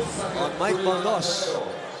called on Mike Baldos.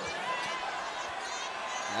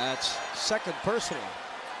 That's second personal.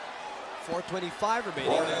 4:25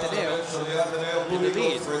 remaining. Ateneo in the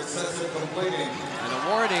lead. And a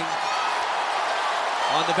warning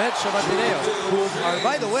on the bench of Ateneo, who are,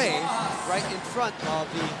 by the way, right in front of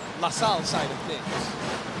the La Salle side of things.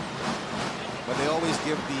 But they always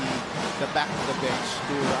give the back of the bench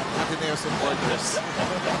to Ateneo supporters.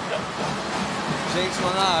 James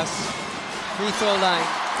Mangas, free throw line.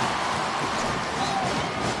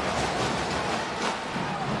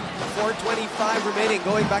 4:25 remaining,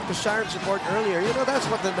 going back to Sharon's report earlier. You know, that's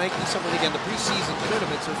what the Nike Summer League and the preseason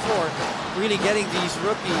tournaments are for. Really getting these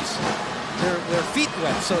rookies their feet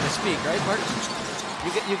wet, so to speak, right, Mark?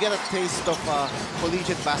 You get a taste of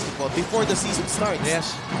collegiate basketball before the season starts.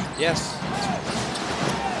 Yes.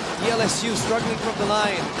 DLSU struggling from the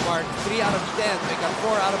line, Mark. 3 out of 10. They got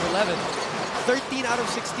 4 out of 11. 13 out of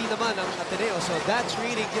 16 naman ang Ateneo. So that's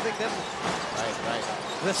really giving them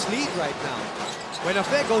this lead right now.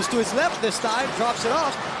 Buenafe goes to his left this time, drops it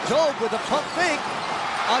off. Job with a pump fake,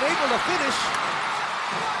 unable to finish.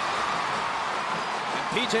 And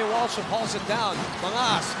PJ Walsh hauls it down.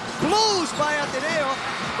 Mangas, closed by Ateneo,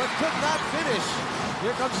 but could not finish.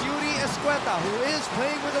 Here comes Yuri Escueta, who is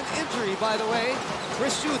playing with an injury, by the way.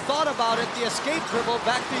 Chris Chu thought about it. The escape dribble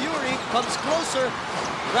back to Yuri. Comes closer.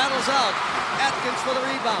 Rattles out. Atkins for the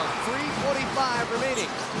rebound. 3:45 remaining.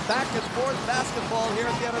 Back and forth basketball here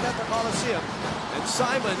at the Ateneo Coliseum. And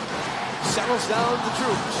Simon settles down the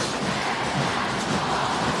troops.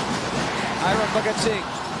 Ira Bagatsing.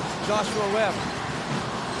 Joshua Webb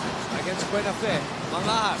against Buenafe.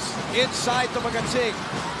 Mangas inside to Bagatsing.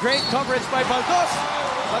 Great coverage by Baldos,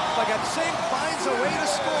 but Bagatsing finds a way to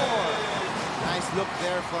score. Nice look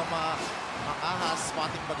there from Mangas,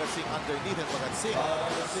 spotting Bagatsing underneath, and Bagatsing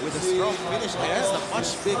with a strong finish against a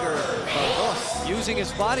much bigger Baldos. Using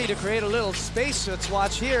his body to create a little space. Let's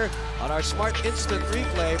watch here on our Smart Instant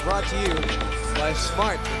Replay, brought to you by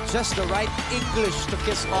Smart. Just the right English to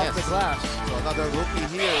kiss off the glass. So another rookie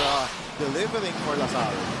here delivering for La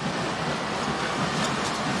Salle.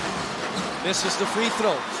 Misses the free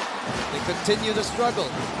throw. They continue to struggle.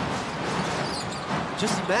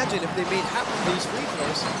 Just imagine if they made half of these free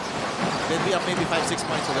throws. They'd be up maybe 5-6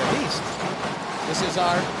 points At least. This is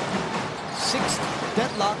our 6th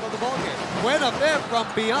deadlock of the ballgame. Buenafe from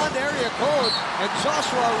beyond area code, and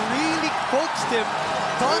Joshua really coaxed him,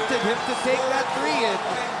 taunted him to take that three in.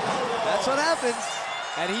 That's what happens,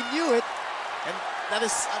 and he knew it. And that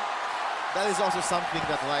is also something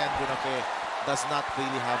that Ryan Buenafe does not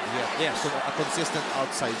really have yet. Yes. So a consistent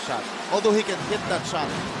outside shot. Although he can hit that shot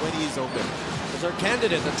when he's open. Is our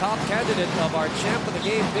candidate, the top candidate of our champ of the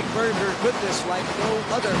game, Big Burger goodness like no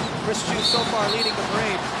other. Chris Chu so far leading the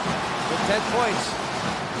parade with 10 points.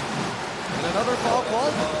 And another foul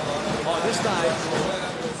called. Oh, this time.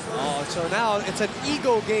 Oh, so now it's an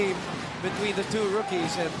ego game between the two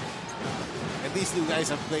rookies, and these two guys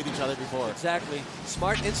have played each other before. Exactly.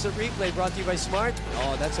 Smart Instant Replay brought to you by Smart.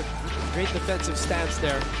 Oh, that's a great defensive stance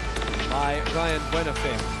there by Ryan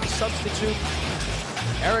Buenafe. Substitute,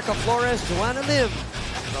 Erica Flores, Joanna Lim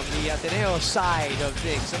from the Ateneo side of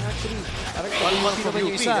things. And actually, one from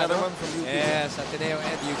UP, the other one from UP. Yes, Ateneo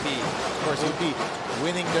and UP. Of course, UP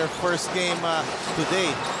winning their first game today.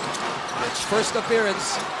 Its first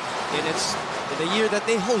appearance in the year that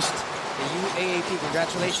they host the UAAP.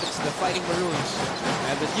 Congratulations to the Fighting Maroons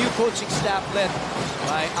and the new coaching staff led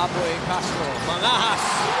by Aboy Castro. Mangas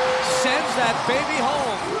sends that baby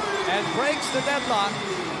home and breaks the deadlock.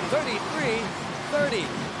 33-30.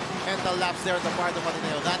 Mental lapse there on the part of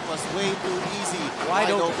Ateneo. That was way too easy.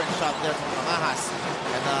 Wide open shot there from Mangas.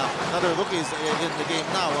 And another rookie is in the game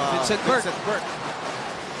now. Vincent Burke.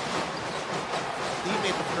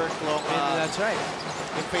 Teammate of Kurt Long. That's right.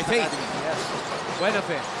 In Faith Academy. Yes.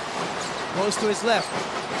 Buenafe goes to his left.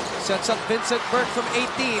 Sets up Vincent Burke from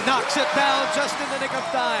 18. Knocks it down just in the nick of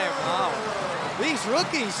time. Wow. These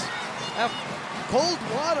rookies have cold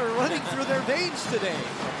water running through their veins today.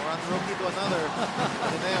 From one rookie to another.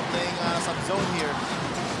 Ateneo playing some zone here.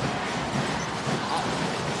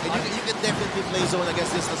 And you can definitely play zone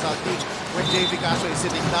against this LaSalle team when JV Castro is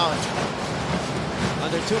sitting down.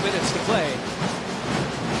 Under 2 minutes to play.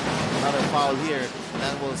 Another foul here.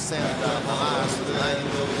 That will send Mangas to the line.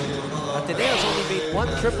 Ateneo's only made one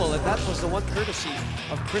triple, and that was the one courtesy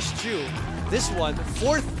of Chris Chu. This one,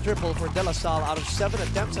 4th triple for De La Salle out of 7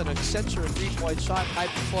 attempts and a Accenture 3-point shot. High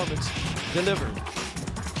performance delivered.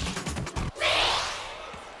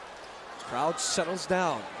 Crowd settles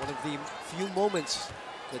down. One of the few moments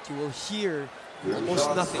that you will hear almost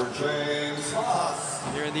nothing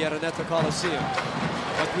here in the Ateneo Coliseum.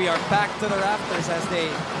 But we are back to the rafters, as they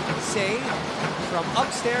say, from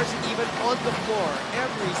upstairs, even on the floor.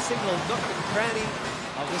 Every single nook and cranny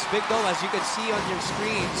of this big dome, as you can see on your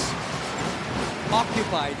screens,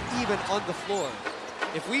 occupied even on the floor.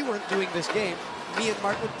 If we weren't doing this game, me and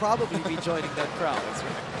Mark would probably be joining that crowd. That's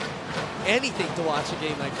right. Anything to watch a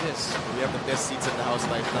game like this. We have the best seats in the house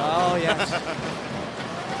right now. Oh, yes.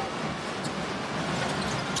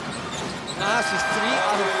 Nas is 3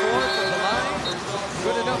 out of 4 for the line.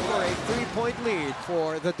 Good enough for a 3-point lead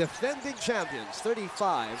for the defending champions.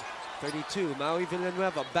 35-32. Maui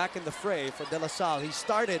Villanueva back in the fray for De La Salle. He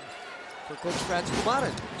started for Coach Franz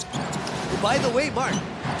Kumaran. Who, by the way, Mark,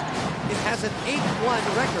 it has an 8-1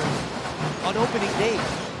 record on opening day.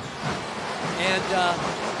 And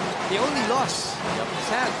the only loss he's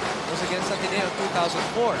had was against Ateneo in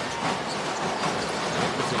 2004.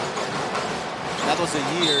 That was a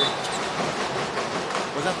year.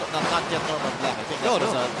 Was that not yet Norman Black? I think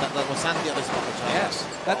that was Sandy Arispaco. Yes,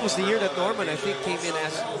 that was the year that Norman, I think, came in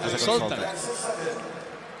as a consultant.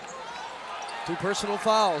 2 personal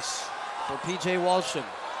fouls for PJ Walsham.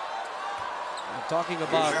 I'm talking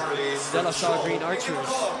about De La Salle Green Archers.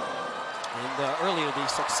 And earlier, the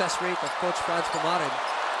success rate of Coach Franz Kumaran.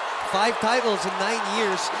 5 titles in 9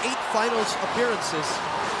 years, 8 finals appearances,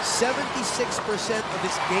 76% of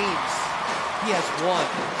his games he has won.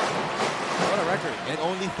 What a record. And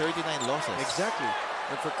only 39 losses. Exactly.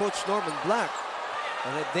 And for Coach Norman Black,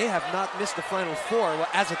 they have not missed the Final Four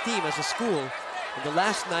as a team, as a school, in the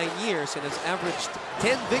last 9 years, and has averaged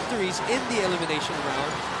 10 victories in the elimination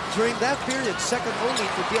round. During that period, second only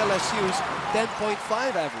to DLSU's 10.5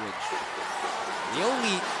 average. The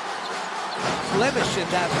only blemish in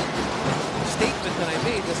that statement that I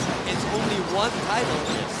made is it's only 1 title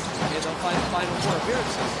in the Final Four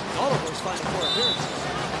appearances. All of those Final Four appearances.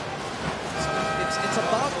 So it's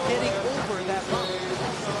about getting over that hump.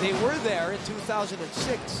 They were there in 2006.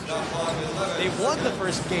 They won the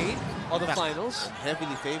first game of the finals.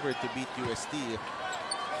 Heavily favored to beat UST.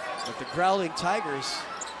 But the Growling Tigers,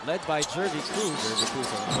 led by Jervy Cruz.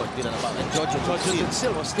 And Jojo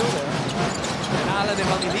Densil was still there. And Alan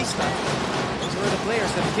Evangelista. Those were the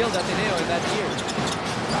players that killed Ateneo in that year.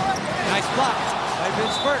 Nice block by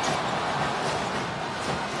Vince Burke.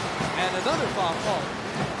 And another foul call.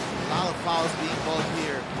 A lot of fouls being called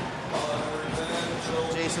here.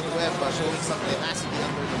 Jason Webb showing some tenacity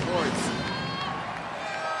under the boards.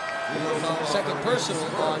 Second personal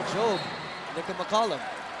on Job Nico McCollum.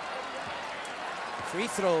 Free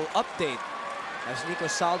throw update as Nico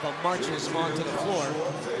Salva marches onto the floor.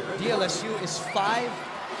 DLSU is 5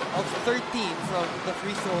 of 13 from the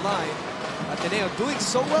free throw line. Ateneo doing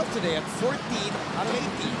so well today at 14 out of 18.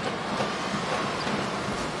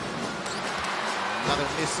 Another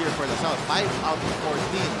miss here for the South. 5 out of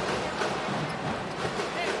 14.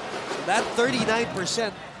 So that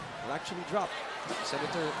 39% will actually drop.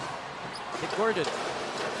 Senator Dick Gordon.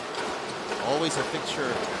 Always a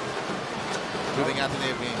fixture during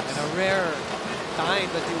Ateneo games. And a rare time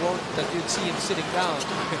that you'd see him sitting down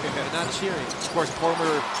and not cheering. Of course,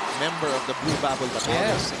 former member of the Blue Babel Battalion.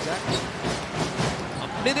 Yes, exactly. A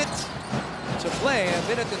minute to play, a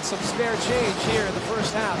minute and some spare change here in the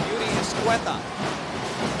first half. Yuri Escueta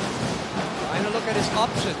trying to look at his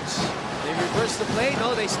options. They reverse the play.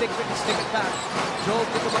 No, they stick it back. Joel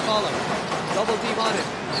Nico McCollum. Double team on it.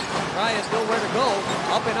 Ryan nowhere to go.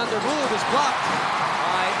 Up and under move is blocked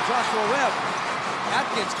by Joshua Webb.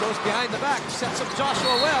 Atkins goes behind the back, sets up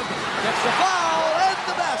Joshua Webb, gets the foul and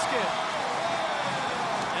the basket.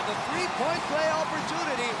 And the three-point play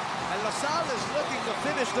opportunity. And LaSalle is looking to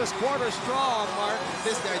finish this quarter strong, Mark.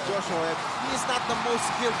 This guy, Joshua Webb, he is not the most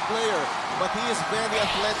skilled player, but he is very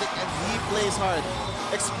athletic and he plays hard.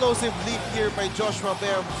 Explosive leap here by Joshua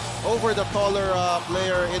Webb over the taller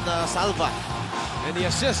player in Salva. And the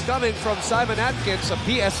assist coming from Simon Atkins, a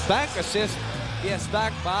PS Bank assist. PS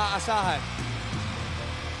Bank maaasahan.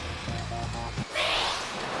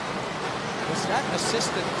 Was that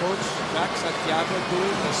assistant coach Jack Santiago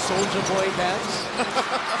doing the Soldier Boy dance?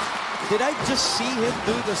 Did I just see him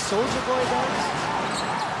do the Soldier Boy dance?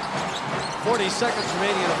 40 seconds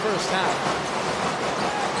remaining in the first half.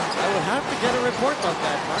 I would have to get a report on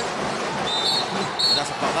that, Mark.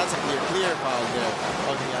 That's a clear foul there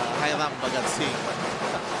on the Hiram Bagat Singh.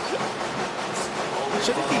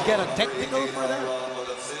 Shouldn't he get a technical for that?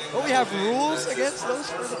 Well, we have rules against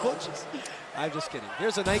those for the coaches. I'm just kidding.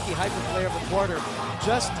 Here's a Nike Hyper player of the quarter.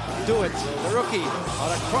 Just do it. The rookie on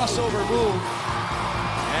a crossover move.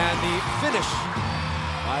 And the finish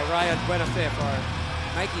by Ryan Buenafe for our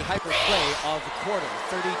Nike Hyper play of the quarter.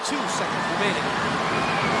 32 seconds remaining.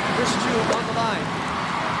 Chris Chu on the line.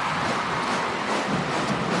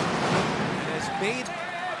 And has made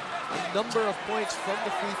a number of points from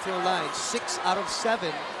the free throw line. 6 out of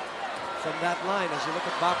 7 from that line as you look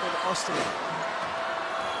at Bakon Austrian.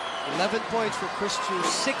 11 points for Chris Chu,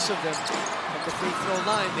 6 of them from the free throw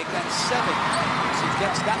line. Make that 7 as he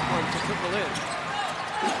gets that one to triple in.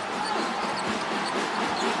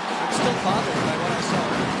 I'm still bothered by what I saw.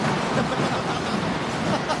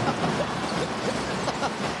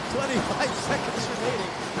 25 seconds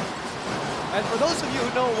remaining. And for those of you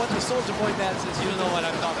who know what the Soldier Boy dance is, you know what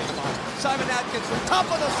I'm talking about. Simon Atkins from top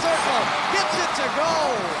of the circle gets it to go.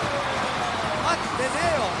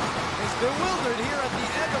 Ateneo is bewildered here at the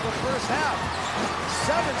end of the first half.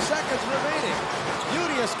 7 seconds remaining.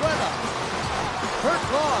 Yuri Escueta, Kurt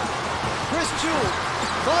Long, Chris Chu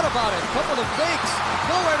thought about it. Couple of fakes,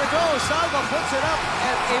 nowhere to go. Salva puts it up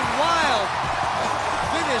and a wild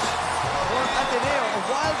finish for Ateneo. A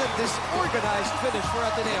wild and disorganized finish for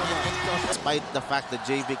Ateneo. Despite the fact that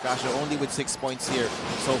JV Casio only with 6 points here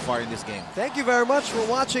so far in this game. Thank you very much for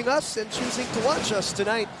watching us and choosing to watch us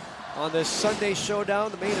tonight on this Sunday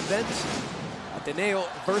Showdown, the main event Ateneo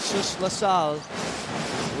versus LaSalle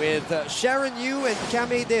with Sharon Yu and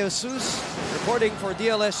Kame De Jesus reporting for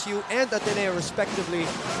DLSU and Ateneo respectively.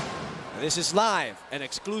 This is live and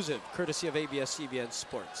exclusive courtesy of ABS-CBN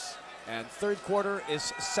Sports. And third quarter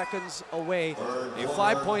is seconds away. A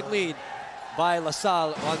 5-point lead by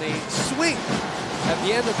LaSalle on a swing at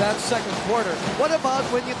the end of that second quarter. What about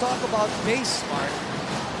when you talk about pace, Mark?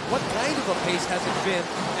 What kind of a pace has it been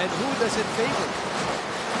and who does it favor?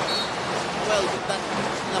 Well,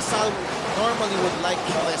 LaSalle normally would like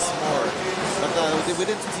to press more, but we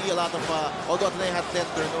didn't see a lot of, although they had 10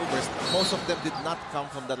 turnovers, most of them did not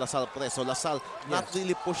come from the LaSalle press. So LaSalle not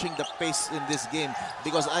really pushing the pace in this game,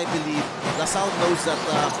 because I believe LaSalle knows that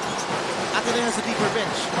Ateneo has a deeper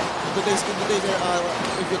bench.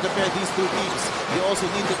 If you compare these two teams, you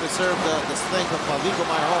also need to preserve the strength of Rico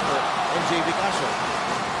Mayhofer and J.V. Casio.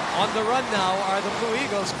 On the run now are the Blue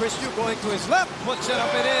Eagles. Chris Yu going to his left, puts it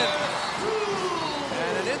up and in.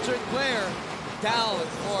 And an injured player down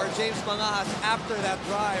for James Mangas after that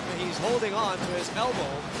drive. He's holding on to his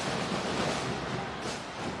elbow.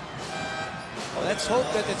 Let's hope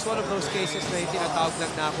that it's one of those cases na tinatawag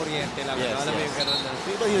lang na kuryente lang. Yes, Alam mo yung ganun na.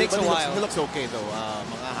 But Takes a while. He looks okay though,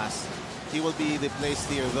 Mangas. He will be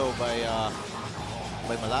replaced here though by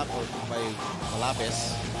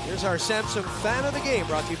Malapes. Here's our Samsung fan of the game,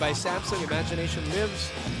 brought to you by Samsung. Imagination lives.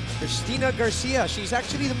 Christina Garcia. She's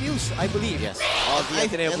actually the muse, I believe. Yes. I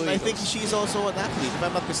think she's also an athlete, if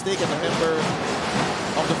I'm not mistaken, a member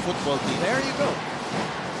of the football team. There you go.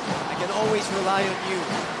 I can always rely on you.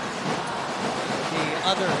 The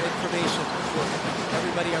other information for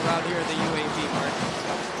everybody around here in the UAP, Mark.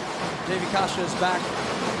 J.V. Casio is back.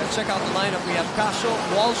 Let's check out the lineup. We have Casio,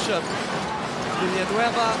 Walsham,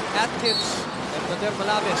 Villanueva, Atkins, and Mader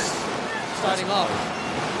Malabes starting off.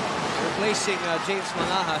 Replacing James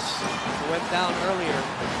Mangas, who went down earlier.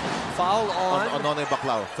 Foul on Nonnoy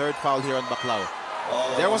Baclao. Third foul here on Baclao.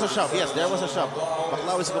 There was a shove. Yes, there was a shove.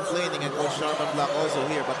 Baclao is complaining, and Coach Sharman Black also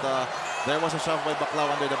here, but there was a shove by Baclao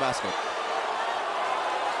under the basket.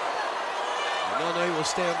 Nonnoy will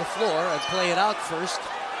stay on the floor and play it out first.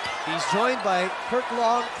 He's joined by Kirk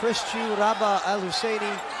Long, Chris Chu, Raba Al-Husseini,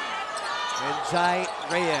 and Jai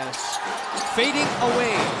Reyes. Fading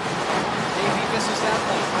away. Maybe misses that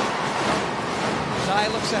one. Jai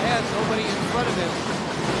looks ahead, nobody in front of him.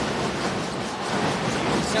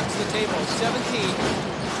 He sets the table, 17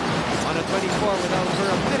 on a 24 without over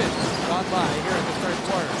a minute gone by here in the third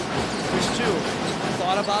quarter. Chris Chu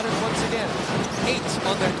thought about it once again. 8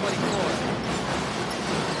 on their 24.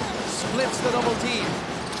 Splits the double team.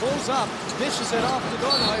 Pulls up, dishes it off to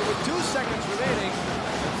Nonnoy with 2 seconds remaining.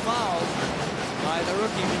 And fouled by the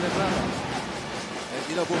rookie Villanueva. And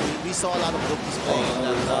you know, we saw a lot of rookies playing in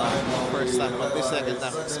that first half, but this second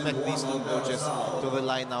half, expect these two coaches to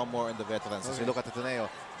rely now more on the veterans. As you look at Ateneo,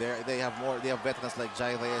 they have veterans like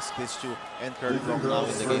Jai Reyes, Chris Chu, and Kirk Long now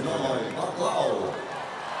in the game.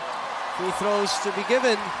 Free throws to be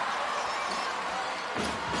given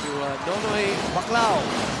to Nonnoy Baclao.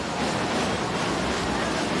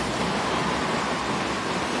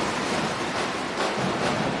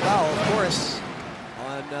 Of course,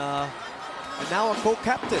 on and now a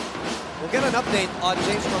co-captain. We'll get an update on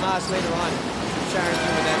James Mangas later on. Sharon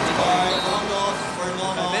Yu with that injury.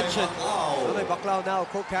 I mentioned Nonnoy Baclao now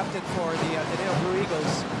co-captain for the Ateneo Blue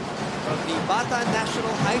Eagles from the Bata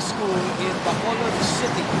National High School in Bacolod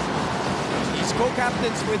City. He's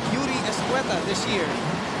co-captains with Yuri Escueta this year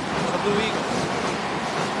for the Blue Eagles.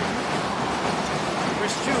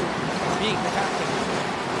 Chris Chu being the captain.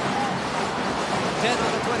 10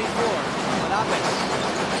 on the 24. Malapes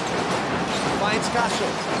finds Casio,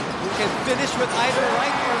 who can finish with either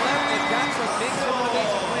right or left, and that's what makes him an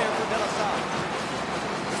amazing player for De La Salle.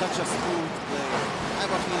 Such a smooth player. I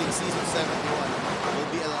have a feeling season 71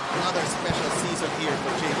 will be another special season here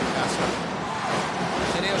for J.V. Casio.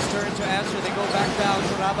 Ateneo's turn to answer. They go back down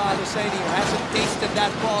to Raba Al-Husseini, who hasn't tasted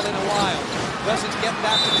that ball in a while. Doesn't get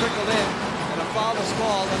that to trickle in, and a foul is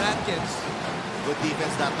called on Atkins. Good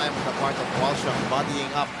defense that time on the part of Walsham, bodying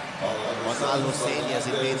up on Al-Husseini as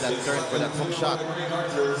he made that turn for that hook shot.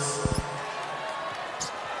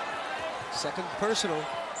 Second personal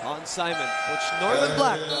on Simon. Coach Norman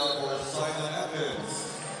Black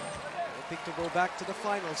hoping to go back to the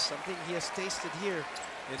finals, something he has tasted here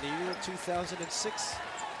in the year 2006.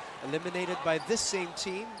 Eliminated by this same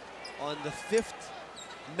team on the 5th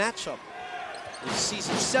matchup in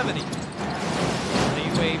season 70. The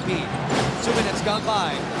UAP. 2 minutes gone by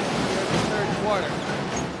here in the third quarter.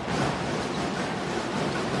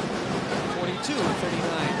 42-39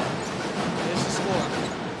 is the score.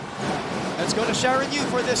 Let's go to Sharon Yu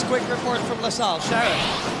for this quick report from LaSalle. Sharon.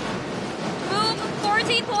 Boom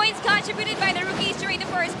 13 points contributed by the rookies during the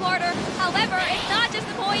first quarter. However, it's not just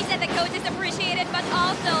the points that the coaches appreciated, but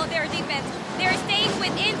also their defense. They're staying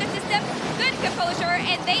within the system, good composure,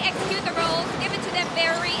 and they execute the roles given to them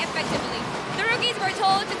very effectively. The rookies were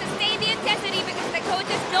told to sustain the intensity because the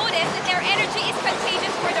coaches noticed that their energy is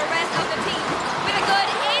contagious for the rest of the team. With a good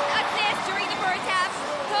 8 assists during the first half,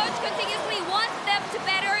 coach continuously wants them to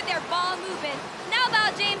better their ball movement. Now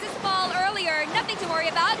about James's fall earlier, nothing to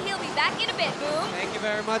worry about. He'll be back in a bit, Boom. Thank you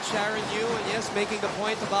very much, Sharon Yu. And yes, making the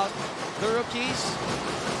point about the rookies,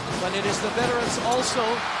 but it is the veterans also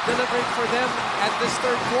delivering for them at this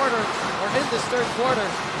third quarter, or in this third quarter.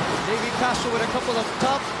 Davey Castro with a couple of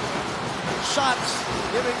tough shots,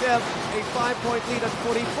 giving them a 5-point lead at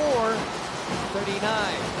 44-39.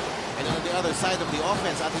 And on the other side of the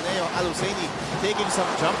offense, Ateneo Aluceni taking some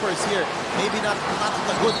jumpers here. Maybe not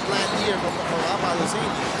a good plan here for Rafa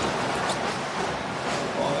Aluceni.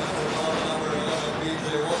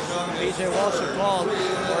 PJ Walsh called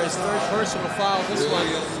for his third personal foul, this one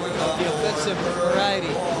of the offensive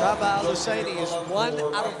variety. Rafa Aluceni is 1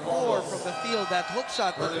 out of 4 from the field. That hook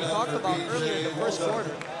shot that we talked about earlier in the first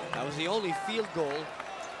quarter, that was the only field goal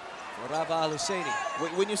for Rafa Aluceni.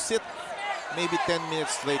 When you sit maybe 10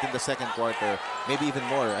 minutes late in the second quarter, maybe even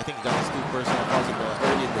more, I think that was 2 personal fouls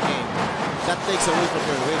early in the game. That takes away from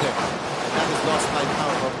your rhythm, and that is lost right now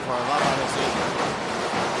for Rafa Aluceni.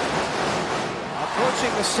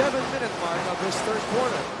 Approaching the 7-minute mark of this third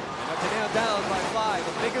quarter. And Ateneo down by 5.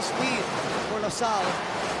 The biggest lead for La Salle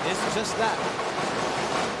is just that.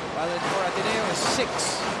 While for Ateneo is 6.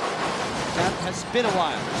 That has been a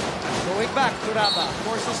while. Going back to Rafa.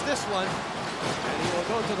 Forces this one. And he will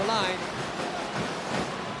go to the line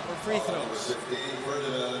for free throws.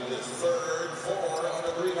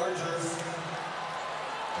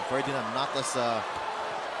 Ferdinand not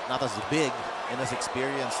as big and as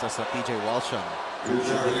experienced as PJ Walsham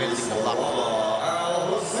defending the block.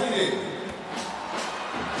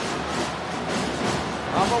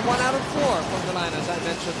 Rafa 1 out of 4 from the line, as I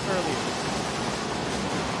mentioned earlier.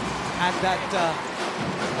 And that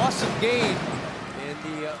awesome game in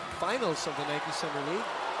the finals of the Nike Summer League.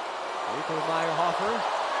 Rico Meyerhofer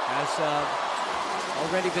has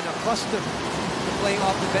already been accustomed to playing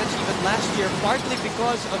off the bench even last year, partly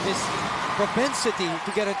because of his propensity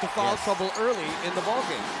to get into foul trouble early in the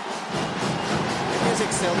ballgame. He has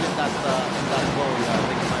excelled in that role,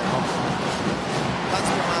 Rico Meyerhofer. Lance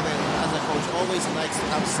Permaven, as a coach, always likes to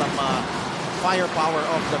have some firepower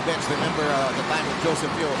off the bench. Remember the time when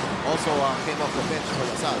Joseph Yo also came off the bench for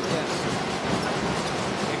La Salle. Yes,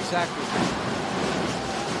 exactly.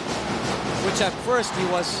 Which at first he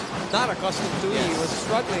was not accustomed to. Yes. He was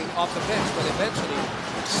struggling off the bench, but eventually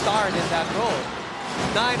starred in that role.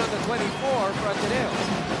 9 on the 24 for Ateneo.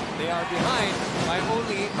 They are behind by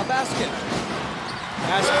only a basket.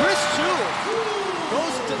 As Chris Chu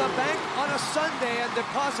goes to the bank on a Sunday and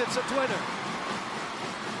deposits a twinner.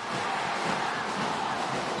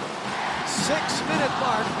 6-minute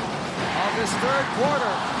mark of this third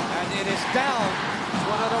quarter, and it is down to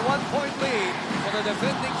another 1-point lead for the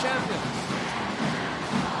defending champions.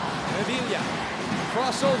 Revilla,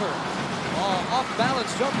 crossover,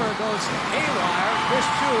 off-balance jumper goes haywire. Chris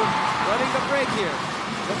Chu running the break here.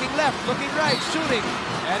 Looking left, looking right, shooting,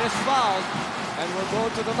 and is fouled. And will go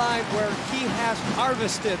to the line where he has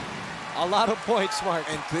harvested a lot of points, Mark.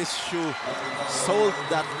 And Chris Chu sold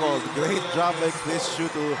that goal. Great job by Chris Chu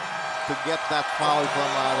to get that foul from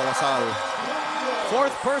La Salle.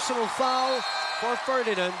 4th personal foul for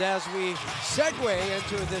Ferdinand as we segue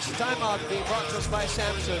into this timeout being brought to us by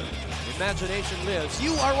Samsung. Imagination lives.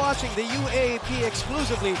 You are watching the UAAP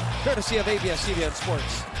exclusively, courtesy of ABS-CBN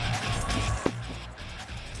Sports.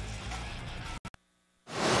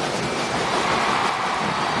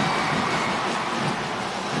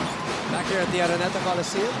 Back here at the Araneta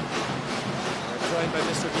Coliseum. We're joined by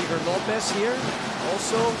Mr. Beaver Lopez here.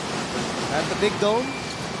 Also at the Big Dome.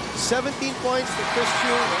 17 points for Chris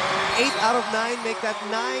Chu. 8 out of 9, make that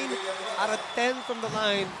 9 out of 10 from the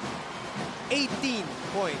line. 18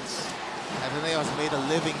 points. Ateneo has made a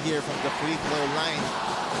living here from the free throw line.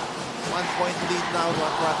 1-point lead now for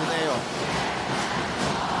Ateneo.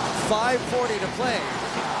 5:40 to play.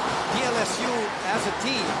 DLSU as a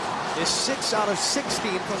team is 6 out of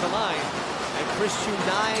 16 from the line. And Chris Chu 9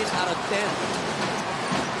 out of 10.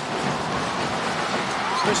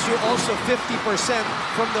 Chris Chu also 50%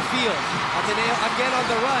 from the field. Ateneo again on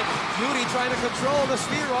the run. Beauty trying to control the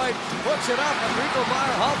spheroid. Puts it up, and Rico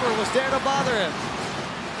Meyerhofer was there to bother him.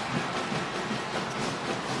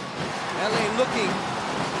 LA looking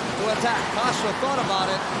to attack. Castro thought about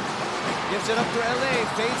it. Gives it up to LA.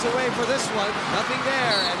 Fades away for this one. Nothing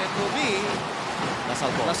there, and it will be La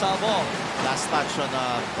Lasal ball. Lasal ball. Last touch on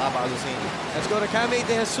Baba Aluseni. Let's go to Cami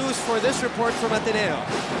De Jesus for this report from Ateneo.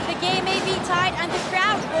 The game may be tied and the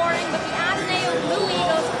crowd roaring, but the Ateneo Blue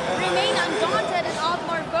Eagles remain undaunted and all the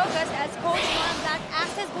more focused as Coach Norman Black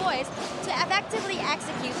asks his boys to effectively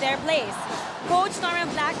execute their plays. Coach Norman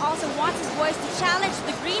Black also wants his boys to challenge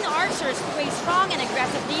the Green Archers to a strong and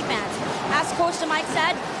aggressive defense. As Coach Mike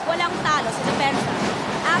said, walang talo sa depensa.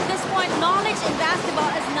 At this point, knowledge in basketball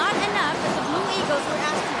is not enough as the Blue Eagles were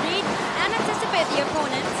asked to read and anticipate the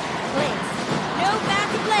opponent's plays. No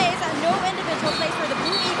fancy plays and no individual plays for the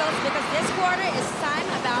Blue Eagles because this quarter is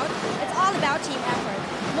it's all about team effort.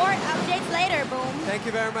 More updates later, Boom. Thank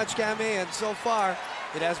you very much, Cami. And so far,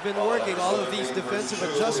 it has been working, all of these defensive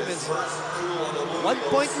adjustments. 1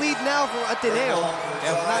 point lead now for Ateneo. They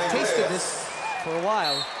have not tasted this for a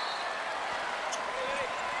while.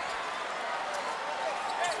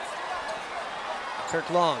 Kirk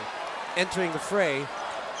Long entering the fray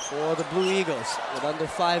for the Blue Eagles with under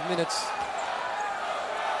 5 minutes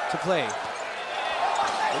to play.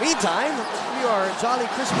 In the meantime, we are Jolly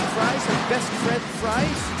Crispy Fries and Best Friend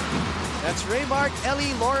Fries. That's Raymark,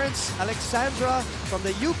 Ellie, Lawrence, Alexandra from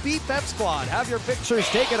the UP Pep Squad. Have your pictures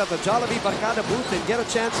taken at the Jollibee Barkada booth and get a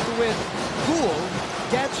chance to win cool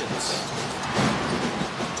gadgets.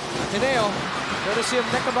 Ateneo, courtesy of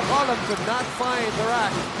Neka McCollum, could not find the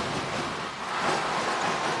rack.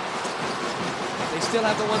 They still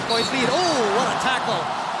have the 1 point lead. Oh, what a tackle!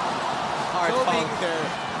 Hard foul there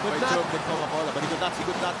by Job Neka, but he could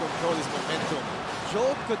not control his momentum.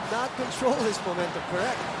 Job could not control his momentum,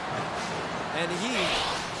 correct? And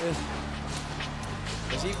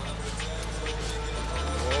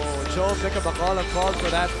Job Neka McCollum called for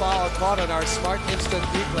that foul caught on our Smart Instant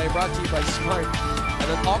Replay, brought to you by Smart.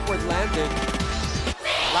 And an awkward landing.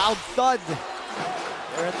 Loud thud.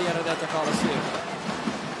 We're at the Araneta Coliseum.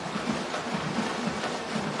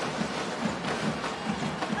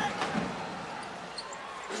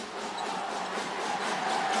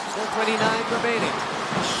 So 29 remaining.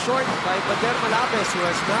 Short by Bader Malapes, who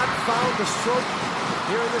has not found the stroke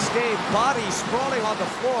here in this game. Body sprawling on the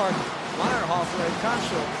floor. Meyerhofer and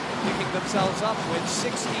Casio picking themselves up with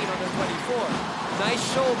 16 on the 24. Nice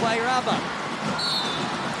show by Raba.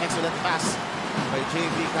 Excellent pass by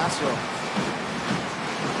JV Casio.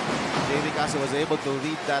 JV Casio was able to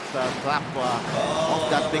read that trap of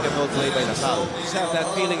that pick and roll play by Lasal. You just have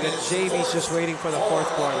that feeling that JV's just waiting for the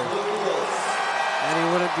fourth quarter. And he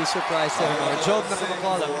wouldn't be surprised anymore. Job Neka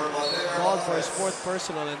McCollum called for his fourth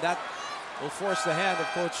personal, and that will force the hand of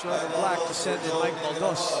Coach Norman Black to send in Mike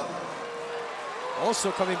Baldos.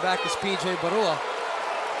 Also coming back is PJ Barua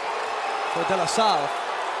for De La Salle.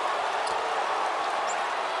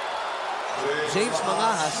 James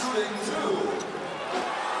Mangahas,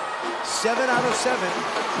 7 out of 7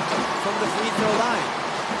 from the free throw line.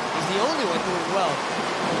 He's the only one doing well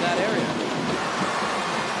from that area.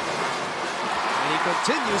 And he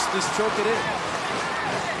continues to stroke it in.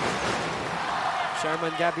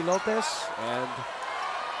 Sherman Gabby Lopez and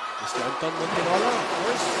Mr. Anton Montinola, of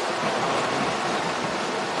course.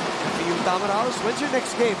 FEU Tamaraos. When's your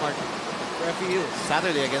next game, Mark, for FEU?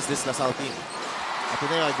 Saturday against this Lasal team.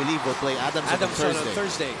 Ateneo, I believe, will play Adamson on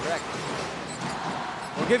Thursday, correct.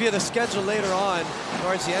 We'll give you the schedule later on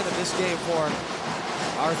towards the end of this game for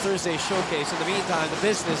our Thursday showcase. In the meantime, the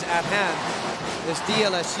business at hand is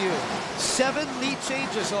DLSU. 7 lead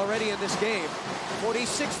changes already in this game.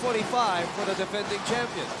 46-45 for the defending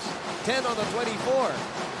champions. 10 on the 24.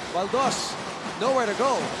 Baldos, nowhere to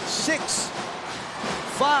go. 6-5.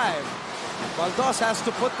 Baldos has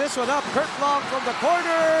to put this one up. Kirk Long from the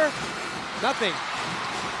corner. Nothing.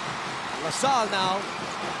 Lasal now,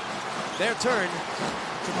 their turn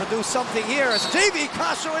to produce something here as JV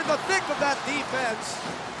Casio in the thick of that defense,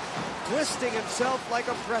 twisting himself like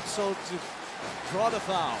a pretzel to draw the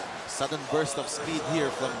foul. Sudden burst of speed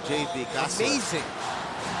here from JV Casio. Amazing.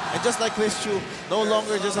 And just like Chris Chu, no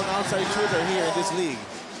longer just an outside shooter here in this league.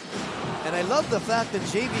 And I love the fact that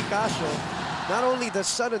JV Casio, not only the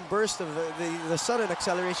sudden burst of the sudden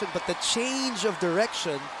acceleration, but the change of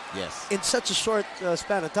direction in such a short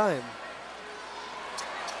span of time.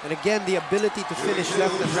 And again, the ability to finish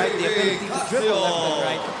left and right, the ability to dribble left and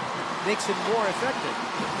right makes him more effective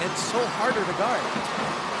and so harder to guard.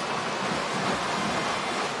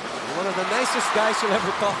 One of the nicest guys you'll ever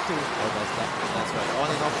talk to. Oh, that's right. On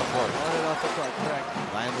and off the court. On and off the court, correct.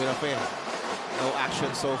 Ryan Vinafe. No action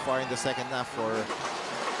so far in the second half for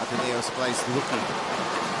Ateneo's prized rookie.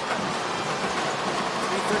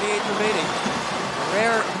 3:38 remaining. A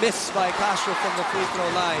rare miss by Casio from the free throw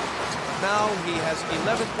line. Now he has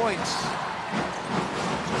 11 points.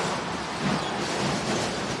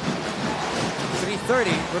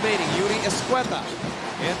 3:30 remaining. Yuri Escueta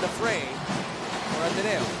in the fray for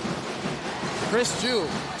Ateneo. Chris Ju,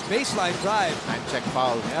 baseline drive. Time check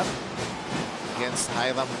foul. Yep. Against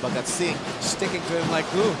Hiram Bhagat Singh. Sticking to him like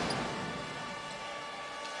glue.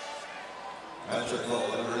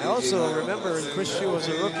 I also remember when Chris Ju was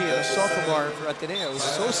a rookie and a sophomore for Ateneo. He was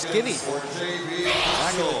so skinny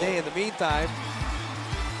back in the day. In the meantime,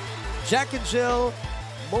 Jack and Jill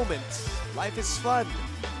moments. Life is fun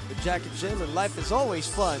with Jack and Jill, and life is always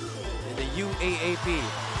fun in the UAAP.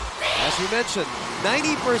 As we mentioned,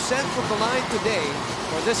 90% from the line today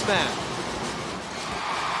for this man.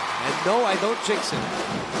 And no, I don't jinx him.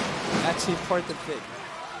 That's the important thing.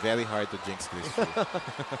 Very hard to jinx Chris.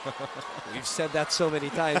 We've said that so many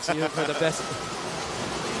times, even for the best.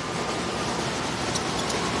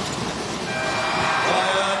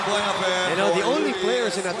 You know, the only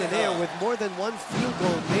players in Ateneo with more than one field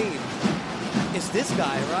goal made is this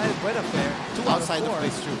guy, Ryan Buenafer. 2 out Outside of 4. of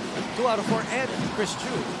Chris Ju. 2 out of 4, and Chris Ju,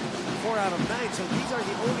 4 out of 9. So these are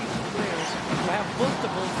the only 2 players who have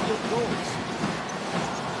multiple field goals.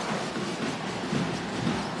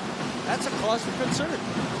 That's a cause for concern.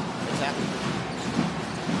 Exactly.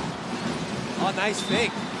 Oh, nice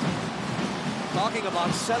fake. Talking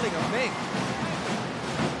about selling a fake.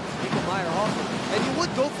 Rico Meyer-Hoffman. And you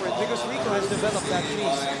would go for it because Rico has developed that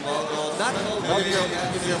piece. Not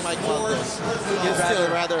if you're Mike Valdes, you'd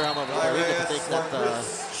still rather Rico to take that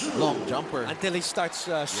long jumper. Until he starts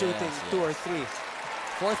shooting 2 or 3.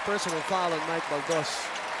 4th personal foul on Mike Valdes.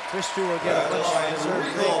 Chris Ju will get a much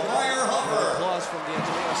deserved applause from the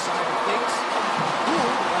Ateneo side of things. Who,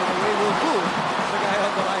 by the way, will boo the guy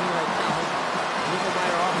on the line right now, Rico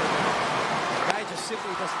Meyer-Hoffman. The guy just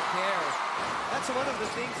simply doesn't care. That's one of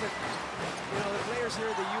the things that, you know, the players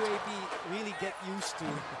here in the UAP really get used to.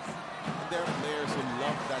 And there are players who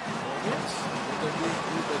love that moment. Yes. When they're doing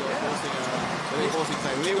good, they're posting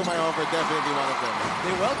side. Rico Meyer-Hoffman definitely one of them.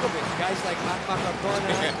 They welcome it. Guys like Mac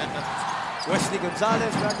Macardona, Wesley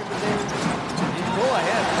Gonzalez back in the day. You go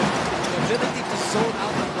ahead. The ability to zone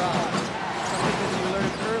out the crowd. Something that you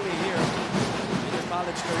learned early here in your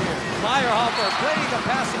college career. Meyer-Hoffman playing the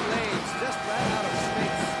passing lanes. Just ran out of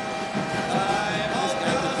space. This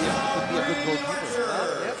guy could be a good goalkeeper.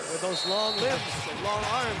 Yep, with those long limbs and long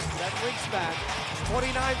arms, that wingspan.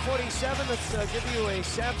 49-47. Let's give you a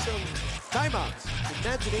Samsung timeout.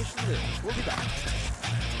 Imagination lives. We'll be back.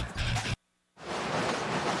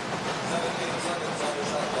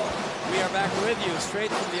 We are back with you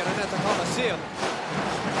straight from the Araneta Coliseum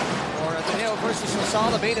for Ateneo versus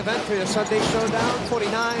Salle, the main event for the Sunday showdown.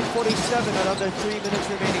 49-47 at under 3 minutes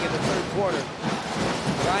remaining in the 3rd quarter.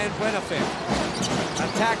 Ryan Buenafer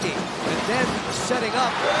attacking and then setting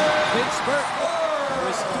up Vince Burke,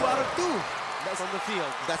 who is 2 out of 2 from the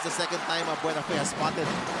field. That's the 2nd time Buenafer has spotted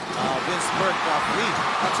Vince Burke free.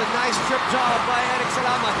 That's a nice trip job by Eric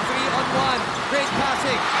Salama. 3-on-1. Great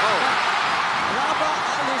passing. Raba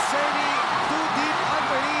Aluseni, too deep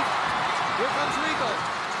underneath. Here comes Rico.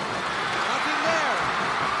 Nothing there.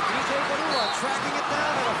 DJ Barua tracking it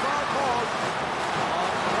down and a foul call on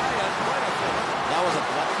Ryan Buenafer. That was a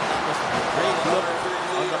great look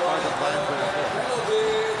on the part of Ryan Buenafer.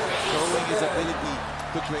 Showing his ability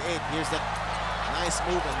to create. Here's that nice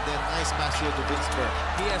move and then nice pass here to Vince Burke.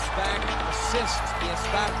 PS back assist. PS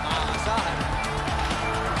back maasahan.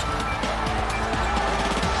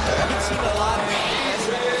 I haven't seen a lot of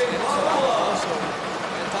also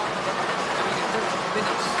and talking about in terms of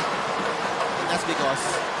minutes. And that's because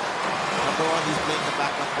number 1, he's playing the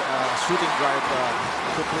backup shooting guard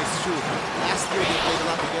to Chris Ju. Last year they played a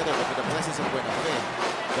lot together, but with the presence of Buenafer,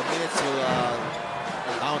 the minutes will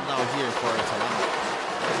down now here for Salama.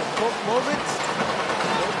 Both moments.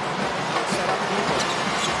 Set up people.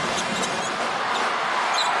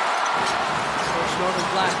 Coach Norman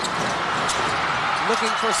Black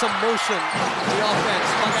looking for some motion in the offense.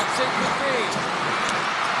 Bhagat Singh for 3.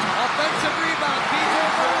 Offensive rebound. DJ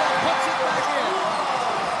Barua puts it back in.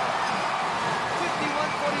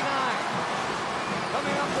 51-49.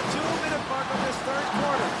 Coming up the 2-minute mark of this 3rd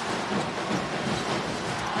quarter.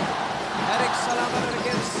 Eric Salaman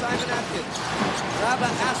against Simon Atkins. Raba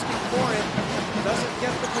asking for it. Doesn't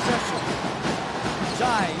get the possession.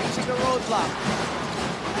 Jai using the roadblock.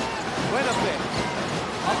 Buenafer.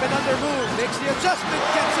 Up and under move, makes the adjustment,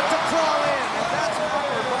 gets it to crawl in, and that's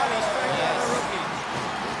upper body strength on a rookie.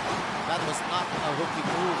 That was not a rookie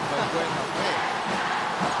move by Buenafer.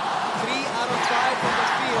 3 out of 5 from the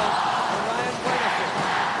field for Ryan Buenafer.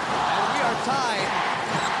 And we are tied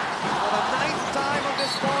for the 9th time of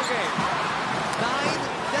this ballgame. 9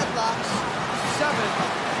 deadlocks, 7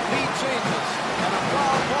 lead changes. And a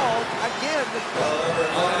foul ball again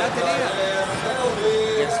on Ateneo.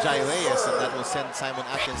 Jai Reyes, and that will send Simon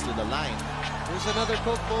Atkins to the line. Here's another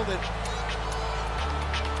Coke moment.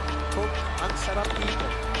 Coke, ang sarap dito.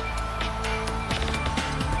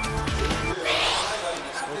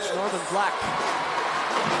 Coach Norman Black.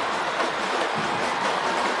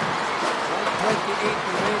 1:28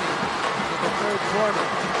 remaining in the third quarter.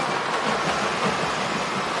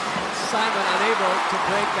 Simon unable to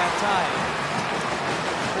break that tie.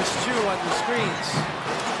 Chris Chu on the screens.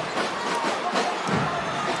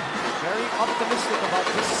 Very optimistic about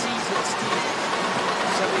this season's team.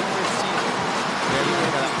 71st season. Very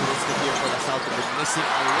characteristic here for the South. They've been missing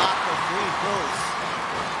a lot of free throws.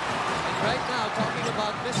 And right now, talking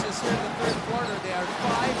about misses here in the third quarter, they are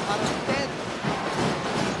 5 out of 10.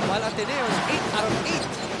 While Ateneo is 8 out of 8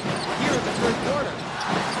 here in the third quarter.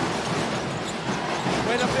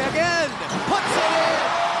 Buenafe again, puts it in!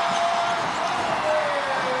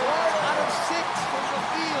 4 out of 6 from the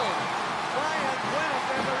field. Brian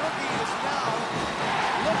Buenafe, the rookie, is now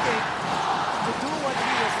looking to do what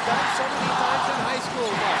he has done so many times in high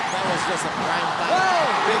school. Mark. That was just a prime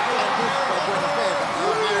time. Big time move by Buenafe.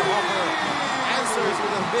 Hoffer answers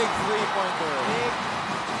with a big three-pointer. Big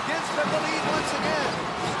gives them the lead once again.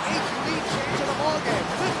 8th lead change of the ballgame.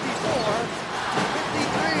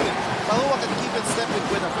 54-53. Bahua can keep in step with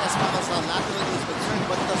Buenafe as far as the lateral is concerned,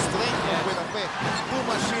 but the strength of Buenafe, too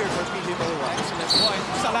much here for PJ Bahua. Excellent point.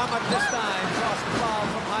 Salamat this time. Cross the foul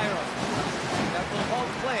from Hiram. That will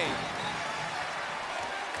hold play.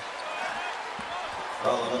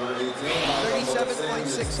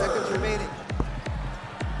 37.6 seconds remaining.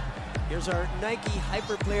 Here's our Nike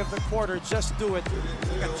hyper play of the quarter. Just do it.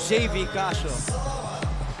 Look at JV Casio.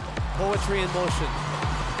 Poetry in motion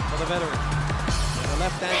for the veteran. And the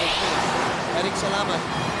left-handed finish. Eric Salamat.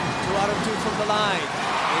 2 out of 2 from the line.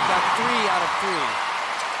 They've got 3 out of 3.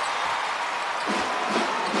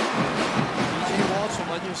 DJ Walsham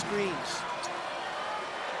on your screens.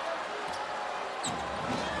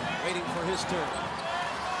 Waiting for his turn.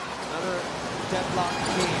 Another deadlock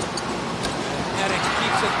game. Eric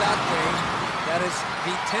keeps it that way. That is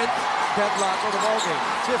the 10th deadlock of the ballgame.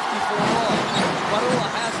 54 all. Barua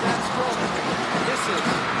has that stroke. This is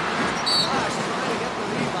Nash trying to get the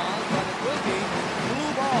rebound, but it will be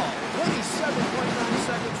blue ball. 27.9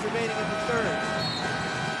 seconds remaining in the third.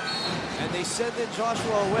 And they send in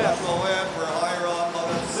Joshua Webb.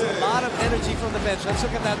 A lot of energy from the bench. Let's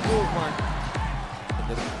look at that move, Mark.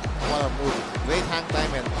 What a move. Great hang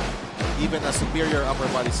time and even a superior upper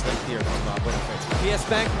body strength here from Buenafe. PS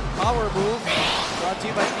Bank power move. Brought to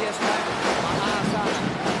you by PS Bank.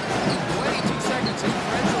 22 seconds in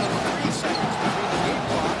differential and 3 seconds between the game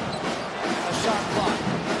clock and the shot clock.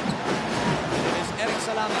 And it is Eric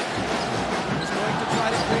Salamat who's going to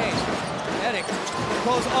try to create. Eric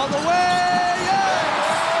goes all the way.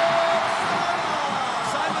 Yes!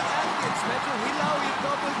 Simon Atkins, medyo hilaw yung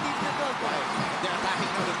double team nito. They're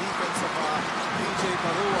attacking on the defense of PJ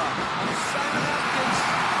Barua. Simon Atkins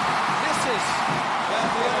misses the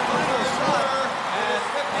final shot, and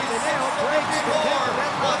Ateneo breaks the 10th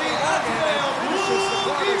deadlock and finishes the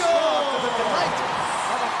quarter strong to the delight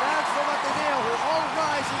of the fans from Ateneo who all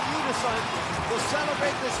rise in unison to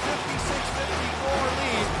celebrate this 56-54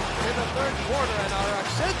 lead in the third quarter, and our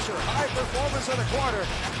Accenture high performance of the quarter,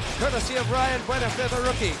 courtesy of Brian Buenafe, the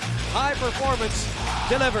rookie. High performance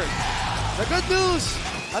delivered. The good news,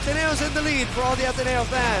 Ateneo's in the lead for all the Ateneo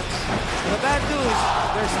fans. The bad news,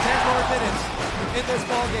 there's 10 more minutes in this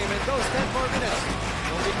ballgame, and those 10 more minutes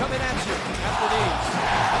will be coming at you after these.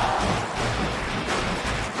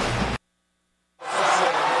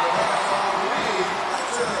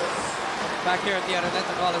 Back here at the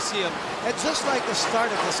Araneta Coliseum, and just like the start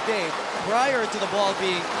of this game, prior to the ball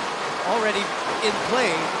being already in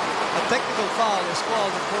play, a technical foul is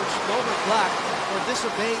called on Coach Norman Black for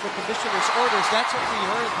disobeying the commissioner's orders. That's what we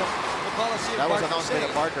heard from the Coliseum. That was announced by the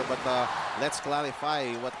Barker, but let's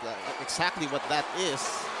clarify what exactly what that is.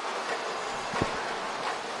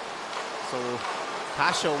 So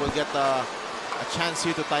Casio will get a chance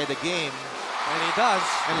here to tie the game. And he does.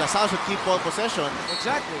 And LaSalle should keep ball possession.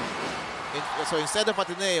 Exactly. So instead of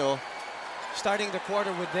Ateneo starting the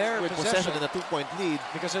quarter with their possession in a 2-point lead,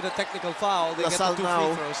 because of the technical foul, they LaSalle get the 2 now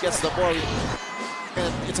free throws. Gets the ball,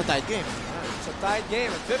 and it's a tied game. It's a tied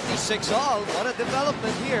game at 56 all. What a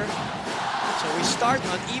development here. So we start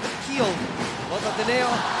on even keel, both Ateneo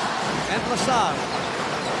and LaSalle.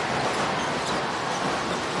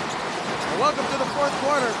 So welcome to the fourth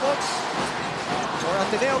quarter, folks. For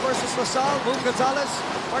Ateneo versus LaSalle, Boom Gonzalez,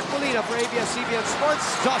 Mark Molina for ABS-CBN Sports.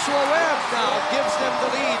 Joshua Webb now gives them the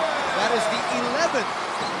lead. That is the 11th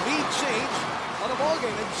lead change on the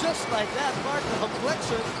ballgame. And just like that, Mark, the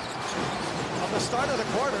complexion of the start of the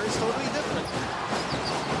quarter is totally different.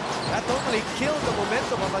 That totally killed the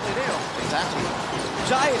momentum of Ateneo. Exactly.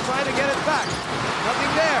 Jai trying to get it back.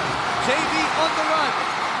 Nothing there. JV on the run.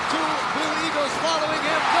 Two Blue Eagles following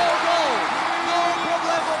him. No goal. No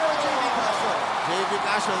problema for JV Castro. JV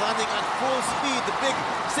Castro running at full speed. The big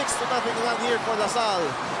 6-0 run here for LaSalle.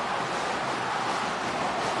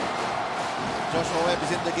 Joshua Webb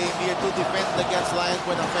is in the game here to defend against Ryan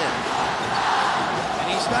Buenafe. And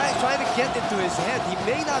he's trying to get into his head. He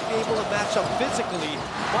may not be able to match up physically,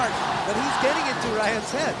 Mark, but he's getting into Ryan's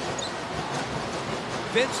head.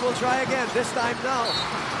 Vince will try again, this time now.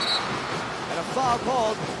 And a foul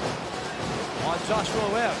called on Joshua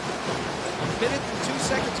Webb. A minute and 2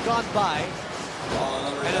 seconds gone by.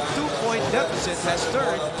 And a 2-point deficit has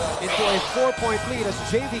turned into a 4-point lead as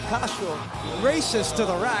JV Castro races to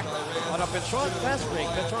the rack on a Petron fast break.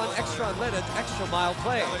 Petron extra unleaded, extra mile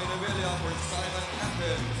play.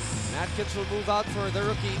 Atkins will move out for the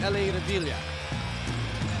rookie LA Revilla.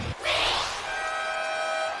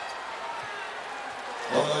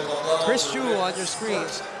 Chris Chu on your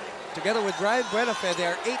screens. Together with Ryan Buenafe, they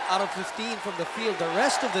are 8 out of 15 from the field. The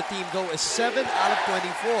rest of the team, though, is 7 out of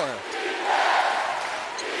 24.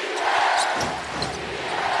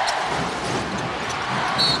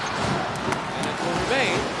 And it will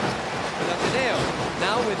remain with Ateneo.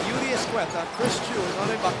 Now with Yuri Escueta, Chris Chu,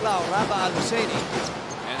 Nonoy Baclao, Raba Al-Husseini,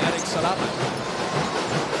 and Eric Salamat.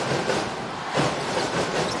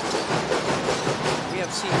 We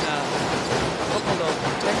have seen a couple of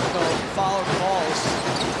technical foul calls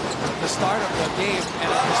at the start of the game and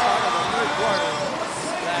at the start of the third quarter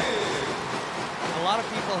that a lot of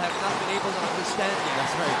people have not been able to understand yet.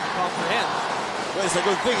 That's right. Comprehend. Well, it's a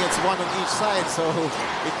good thing it's one on each side, so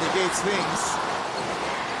it negates things.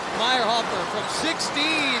 Meyerhofer from 16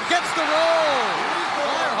 gets the roll.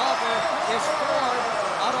 Meyerhofer is 4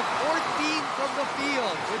 out of 14 from the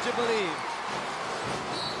field. Would you believe?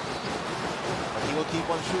 But he will keep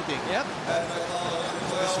on shooting. Yep.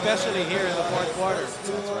 Especially here in the fourth quarter.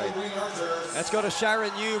 That's right. Let's go to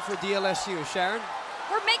Sharon Yu for DLSU. Sharon?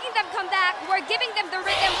 We're making them come back. We're giving them the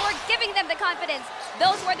rhythm. We're giving them the confidence.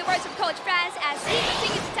 Those were the words of Coach Franz as he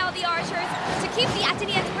continues to tell the Archers to keep the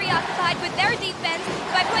Ateneans preoccupied with their defense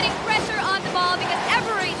by putting pressure on the ball because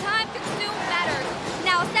every time consumed matters.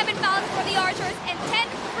 Now 7 fouls for the Archers and 10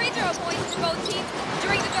 free throw points for both teams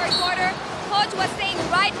during the third quarter. Coach was saying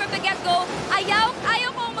right from the get-go, ayaw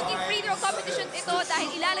ko maging free throw competition ito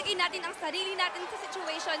dahil ilalagay natin ang sarili natin sa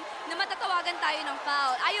situation na matatawagan tayo ng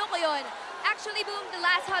foul. Ayaw ko yun. Actually, Boom, the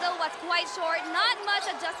last huddle was quite short. Not much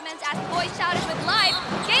adjustments as boys shouted with life.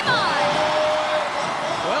 Game on!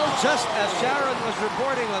 Well, just as Sharon was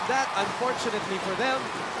reporting on that, unfortunately for them,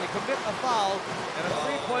 they commit a foul and a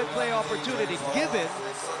 3-point play opportunity given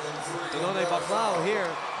to Nonoy Baclao here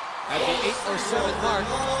at the 8:07 mark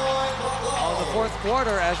of the fourth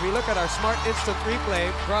quarter as we look at our Smart Instant Replay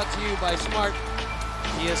brought to you by Smart.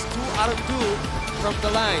 He is 2 out of 2 from the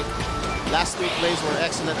line. Last 2 plays were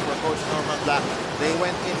excellent for Coach Norman Black. They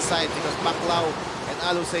went inside because Baclao and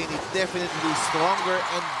Al-Husseini definitely stronger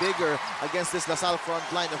and bigger against this LaSalle front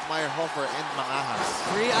line of Meyerhofer and Mangahas.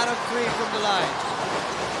 3 out of 3 from the line.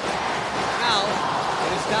 Now,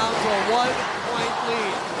 it is down to a 1-point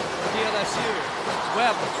lead for DLSU.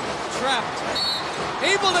 Webb trapped,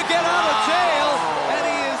 able to get out of jail, and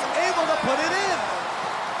he is able to put it in.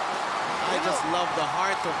 I just love the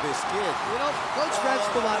heart of this kid. You know, Coach Franz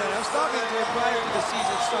Pumanan, I was talking to him prior to the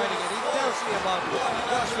season starting, and he tells me about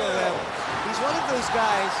Joshua Webb. He's one of those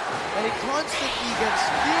guys that he constantly gets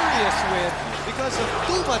furious with because of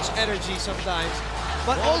too much energy sometimes.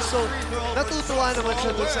 But also, natutuwa naman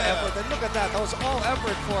siya dun sa effort. And look at that, that was all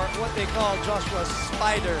effort for what they call Joshua's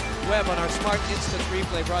spider web on our Smart Instant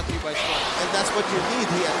Replay brought to you by Smart. And that's what you need.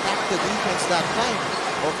 He attacked the defense that time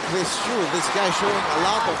of Chris Chu. This guy showing a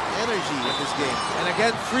lot of energy in this game. And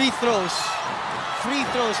again, free throws. Free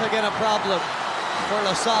throws again a problem for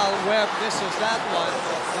LaSalle. Webb misses that one.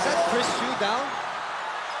 Is that Chris Chu down?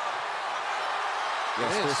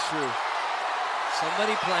 Yes, Chris Chu.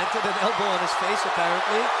 Somebody planted an elbow on his face,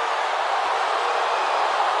 apparently.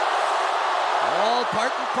 All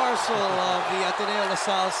part and parcel of the Ateneo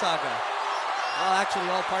LaSalle saga. Well, actually,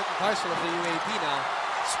 all part and parcel of the UAP now,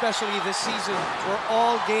 especially this season, where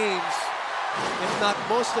all games, if not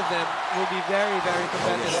most of them, will be very, very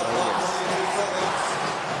competitive.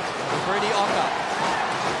 Bernie Oka,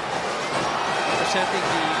 representing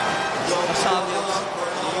the LaSallians,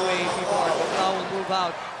 the UAP board, but now will move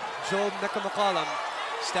out. Job Nakamakalam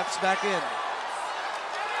steps back in.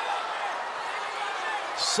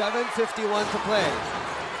 7:51 to play.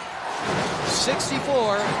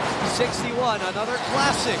 64-61, another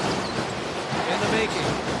classic in the making.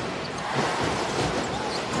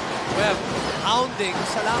 Webb hounding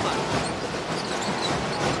Salamat.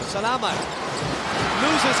 Salamat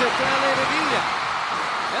loses it to LA Revilla.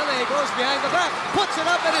 LA goes behind the back, puts it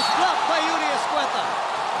up, and is blocked by Yuri Escueta.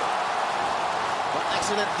 But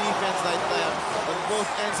excellent defense that time on both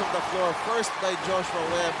ends of the floor. First by Joshua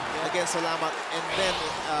Webb against Salamat, and then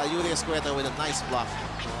Yuri Escueta with a nice block.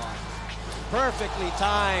 Perfectly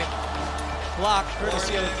timed block,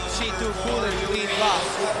 courtesy of C2 Cool and clean block.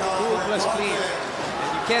 Cool plus clean.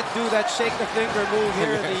 And you can't do that shake the finger move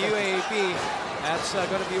here in the UAAP. That's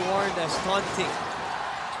going to be warned as taunting.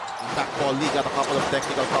 In fact, Paul Lee got a couple of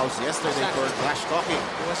technical fouls yesterday for trash talking.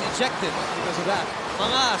 He was ejected because of that.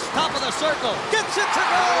 Mangas, top of the circle, gets it to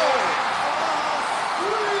go!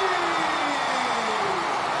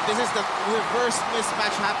 This is the reverse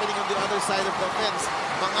mismatch happening on the other side of the fence.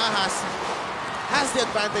 Mangas has the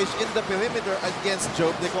advantage in the perimeter against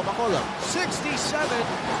Job Nicomacolam.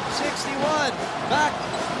 67-61. Back.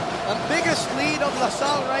 The biggest lead of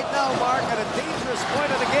LaSalle right now, Mark, at a dangerous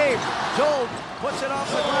point of the game. Job puts it off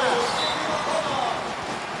the glass.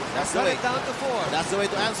 That's Got it down to 4. That's the way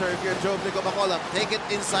to answer if you're Job Nicomacolam. Take it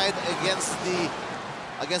inside against the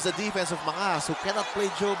defense of Mangas, who cannot play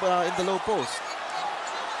Job in the low post.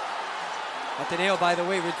 Ateneo, by the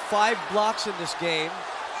way, with 5 blocks in this game.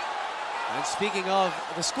 And speaking of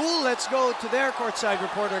the school, let's go to their courtside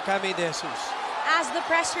reporter, Camille De Jesus. As the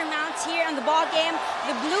pressure mounts here in the ball game,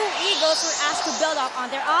 the Blue Eagles were asked to build up on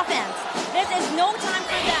their offense. This is no time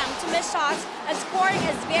for them to miss shots, as scoring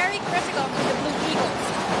is very critical for the Blue Eagles.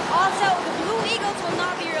 Also, the Blue Eagles will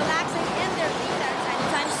not be relaxing in their defense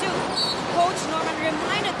anytime soon. Coach Norman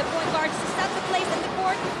reminded the point guards to set the plays in the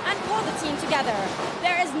court and pull the team together.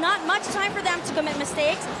 There is not much time for them to commit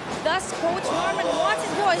mistakes. Thus, Coach Norman wants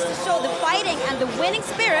his boys to show the fighting and the winning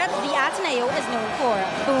spirit the Ateneo is known for.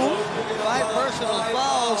 Boom. 5 personal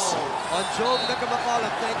fouls on Job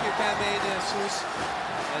Nicomacolam. Thank you, Camille De Jesus.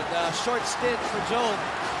 And a short stint for Job.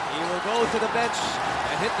 He will go to the bench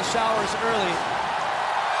and hit the showers early.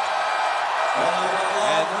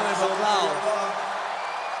 And Noe Baclao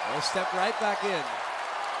will step right back in.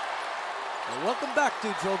 And welcome back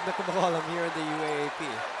to Job Nicomacolam here in the UAAP.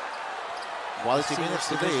 Quality minutes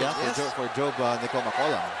today, yes, for Job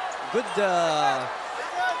Nicomacolam. Good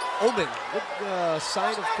omen, good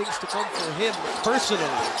sign of things to come for him personally,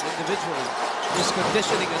 individually. His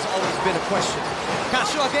conditioning has always been a question.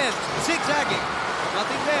 Casio again, zigzagging,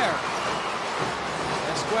 nothing there.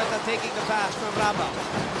 Escueta taking the pass from Raba.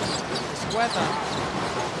 Escueta,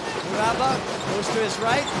 Raba goes to his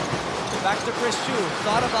right, back to Chris Chu,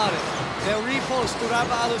 thought about it. They'll repost to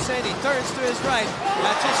Raba Aluseni, turns to his right,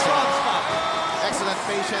 that's his strong spot. Excellent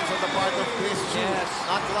patience on the part of Chris Chu,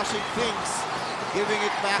 not rushing things. Giving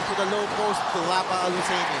it back to the low post to Raba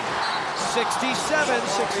Aluseni.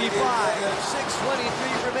 67-65,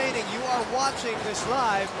 6:23 remaining. You are watching this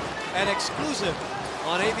live and exclusive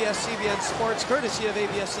on ABS-CBN Sports, courtesy of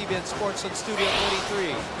ABS-CBN Sports on Studio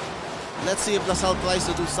 23. Let's see if LaSalle tries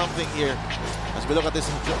to do something here. As we look at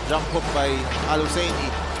this jump hook by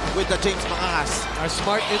Aluseni with the James Mangas. Our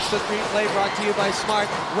Smart Instant Replay brought to you by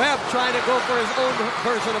Smart. Webb trying to go for his own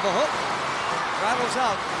version of a hook. Rattles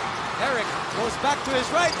out. Eric goes back to his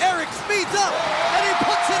right. Eric speeds up, and he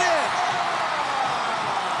puts it in.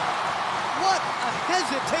 What a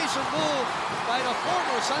hesitation move by the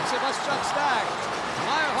former San Sebastian Stag.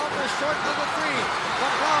 Meyerhofer short number 3.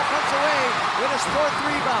 Baclao comes away with his 4th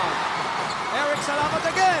rebound. Eric Salamat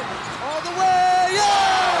again, all the way,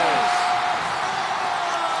 yes!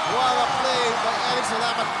 What a play by Eric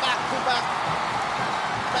Salamat, back-to-back.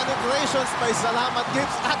 Penetrations by Salamat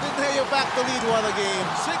gives Ateneo back to lead. What a game.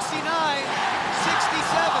 69-67.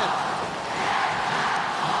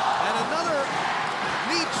 And another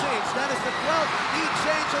lead change. That is the 12th lead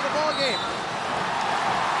change of the ball game.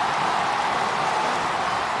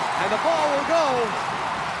 And the ball will go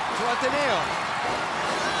to Ateneo.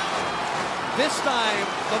 This time,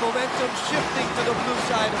 the momentum shifting to the blue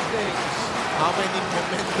side of things. How many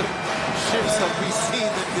momentum shifts have we seen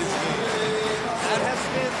in this game? That has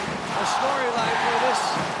been a storyline for this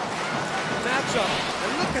matchup.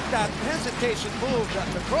 And look at that hesitation move,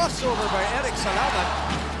 the crossover by Eric Salamat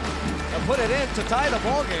to put it in to tie the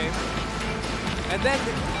ball game. And then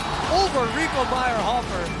over Rico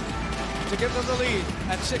Meyerhofer to give them the lead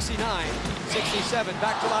at 69-67.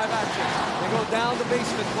 Back to live action. They go down the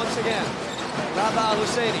basement once again. Raba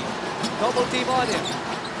Aluseni, double team on him.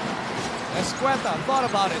 Escueta thought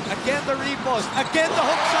about it. Again the repost. Again the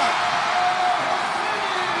hook shot.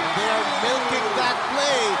 They are milking that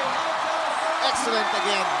play. Excellent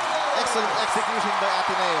again. Excellent execution by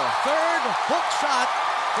Ateneo. 3rd hook shot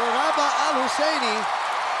for Raba Al-Husseini.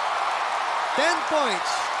 10 points,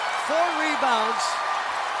 4 rebounds,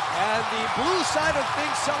 and the blue side of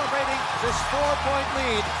things celebrating this 4-point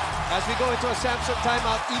lead as we go into a Samson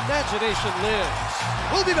timeout. Imagination lives.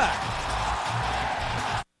 We'll be back.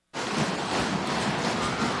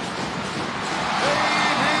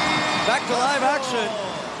 Back to live action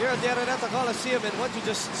here at the Araneta Coliseum, and what you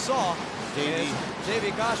just saw is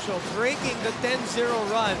JV Casio breaking the 10-0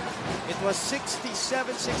 run. It was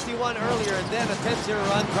 67-61 earlier, and then a 10-0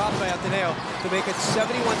 run dropped by Ateneo to make it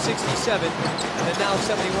 71-67, and then now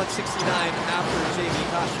 71-69 after JV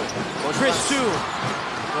Casio. Chris Chu.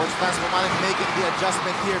 Coach Vance Mamalik making the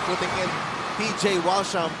adjustment here, putting in PJ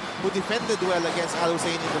Walsham, who defended well against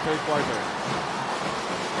Al-Husseini in the third quarter.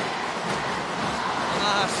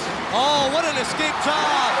 Oh, what an escape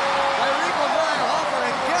job by Rico Hoffer.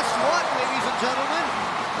 And guess what, ladies and gentlemen?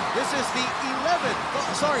 This is the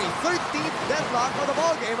 13th deadlock of the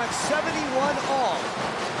ballgame at 71 all.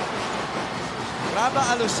 Raba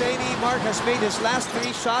Al-Husseini, Mark, has made his last 3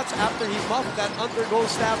 shots after he muffed that undergoal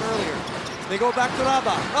stab earlier. They go back to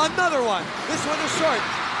Raba. Another one. This one is short.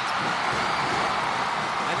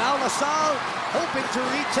 And now LaSalle hoping to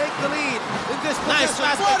retake the lead in this nice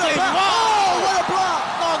possession. pass by JV. Oh, what a block!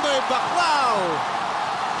 Baclao!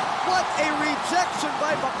 What a rejection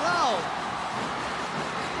by Baclao!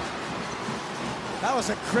 That was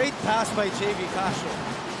a great pass by JV Casio.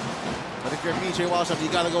 But if you're PJ Walsham, you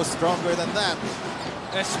gotta go stronger than that.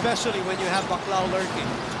 Especially when you have Baclao lurking.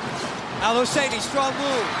 Al-Husseini, strong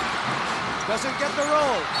move. Doesn't get the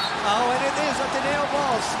roll. Oh, and it is Ateneo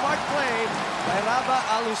ball. Smart play by Raba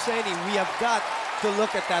Al-Husseini. We have got to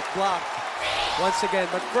look at that block once again.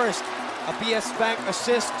 But first, a PS Bank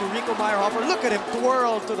assist to Rico Meyerhofer. Look at him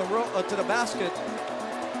twirl to the basket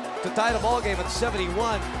to tie the ball game at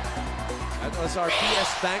 71. That was our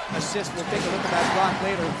PS Bank assist. We'll take a look at that block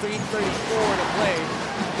later. 3:34 to play.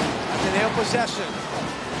 Ateneo possession.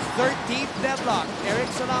 13th deadlock. Eric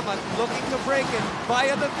Salamat looking to break it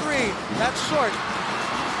via the 3. That's short.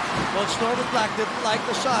 Coach Norman Black didn't like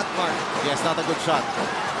the shot, Mark. Yes, not a good shot.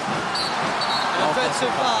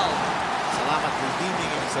 Offensive foul. Salamat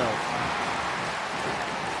redeeming himself.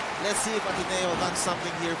 Let's see if Ateneo runs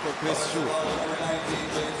something here for Chris Chu.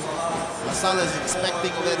 LaSalle is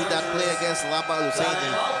expecting already that play against Raba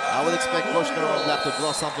Al-Husseini. I would expect Coach Norman Black to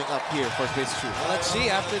draw something up here for Chris Chu. Let's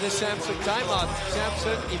see after this Samson timeout.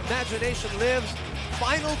 Samson, imagination lives.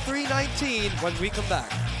 Final 3:19 when we come back.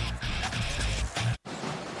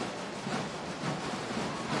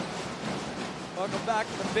 Welcome back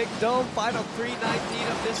to the Big Dome. Final 3:19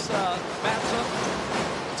 of this matchup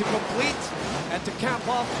to complete and to cap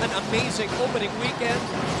off an amazing opening weekend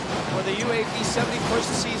for the UAP 71st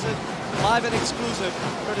season, live and exclusive,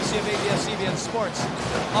 courtesy of ABS-CBN Sports.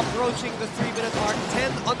 Approaching the 3-minute mark, 10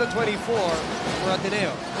 on the 24 for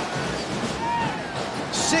Ateneo.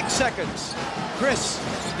 6 seconds. Chris,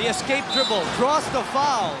 the escape dribble, draws the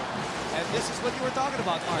foul. And this is what you were talking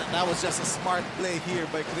about, Mark. That was just a smart play here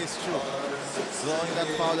by Chris Chu, throwing that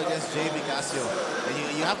foul against JV Casio.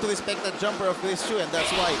 And you have to respect the jumper of Chris Chu, and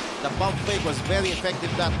that's why the pump fake was very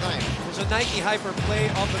effective that time. It was a Nike Hyper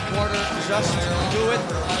play of the quarter. Just do it.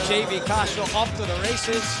 JV Casio off to the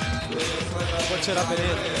races. Puts it up and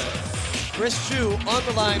in. Chris Chu on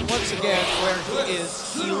the line once again, where he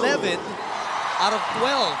is 11 out of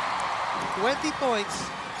 12. 20 points,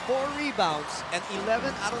 4 rebounds, and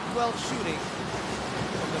 11 out of 12 shooting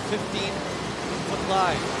from the 15-foot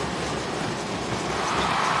line.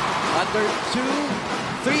 Under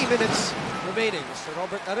 3 minutes remaining. Mr.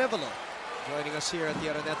 Robert Arevalo joining us here at the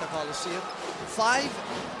Araneta Coliseum. 5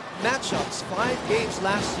 matchups, 5 games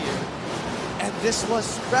last year, and this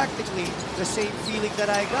was practically the same feeling that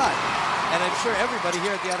I got. And I'm sure everybody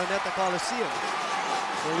here at the Araneta Coliseum,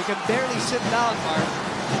 where we can barely sit down, Mark.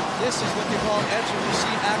 This is what you call edge of your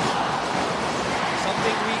seat action.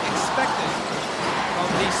 Something we expected from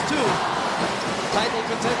these 2 title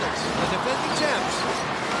contenders, the defending champs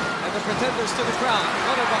and the pretenders to the crown.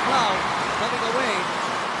 Connor Baclao running away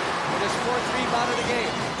with his 4th rebound of the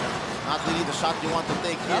game. Not really the shot you want to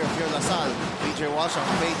take here if you're LaSalle. PJ Walsham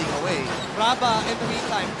fading away. Raba, in the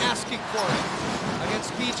meantime, asking for it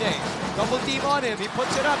against PJ. Double team on him. He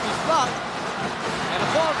puts it up. He's blocked. And a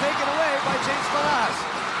ball taken away by James Malas.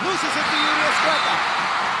 Loses it to Yuri Escueta.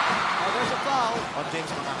 Oh, there's a foul. On James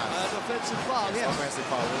Mangajas. An offensive foul, yes. Offensive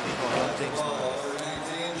foul will be called on James Mangajas.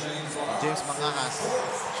 James Mangajas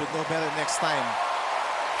should know better next time.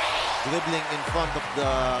 Dribbling in front of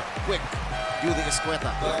the quick Yuri Escueta.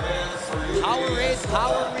 Powerade,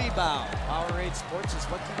 power rebound. Powerade Sports is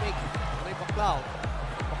what you make. Baclao.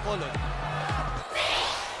 Bacolod.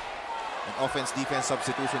 An offense-defense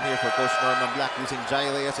substitution here for Coach Norman Black using Jai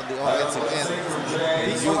Reyes on the offensive end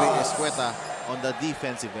and Yuri Escueta on the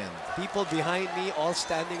defensive end. People behind me all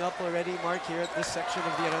standing up already, Mark, here at this section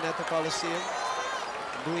of the Araneta Coliseum.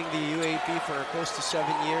 Doing the UAP for close to 7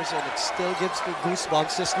 years, and it still gives me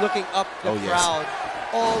goosebumps just looking up the crowd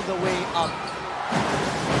all the way up.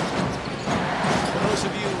 For those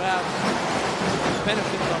of you who have the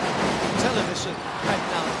benefit of television right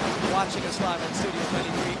now, watching us live on Studio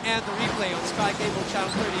 23 and the replay on Sky Cable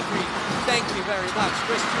Channel 33, thank you very much.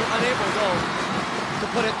 Chris Chu unable, though, to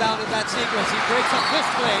put it down in that sequence. He breaks up this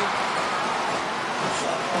play.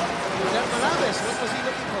 Malaves, what was he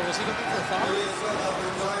looking for? Was he looking for a foul?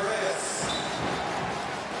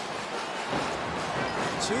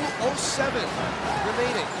 2:07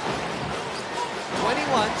 remaining.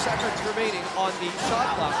 21 seconds remaining on the shot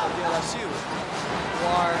clock of DLSU, who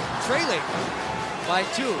are trailing by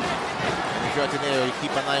 2. If you're Ateneo, you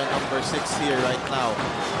keep an eye on number 6 here right now.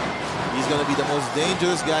 He's going to be the most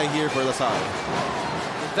dangerous guy here for La Salle.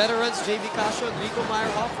 The veterans, J.V. Casio and Rico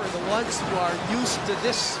Meyerhofer, the ones who are used to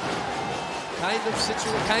this kinds of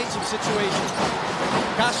situations.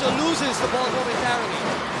 Casio loses the ball momentarily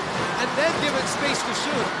and then given space to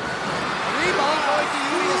shoot. Rebound going to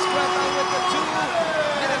Yuri Escueta with the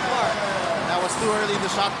 2-minute mark. That was too early in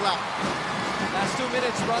the shot clock. Last 2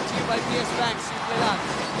 minutes brought to you by PS Bank. Simple lang.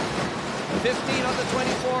 15 on the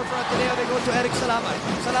 24 for Ateneo. They go to Eric Salamat.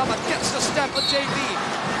 Salamat gets the step of JV.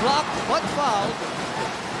 Blocked but fouled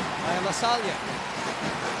by La Salle.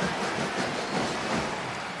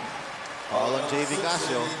 All on JV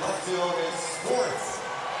Casio.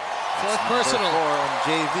 Fourth personal. 4 on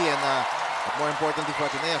JV, and more importantly for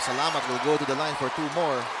Ateneo, Salamat will go to the line for 2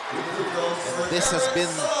 more. And this has been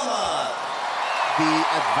the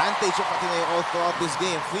advantage of Ateneo all throughout this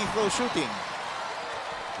game, free throw shooting.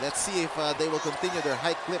 Let's see if they will continue their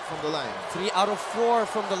high clip from the line. 3 out of 4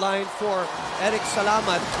 from the line for Eric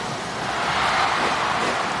Salamat.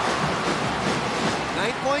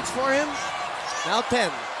 9 points for him, now 10.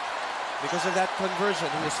 Because of that conversion,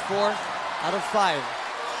 he was 4 out of 5.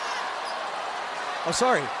 Oh,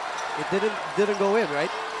 sorry, it didn't go in,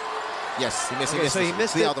 right? Yes, he missed, okay, so he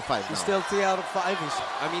missed 3 out of 5. He's still 3 out of 5.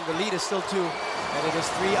 The lead is still 2, and it is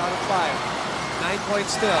 3 out of 5. 9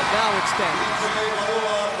 points still. Now it's 10.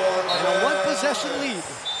 And a 1-possession lead.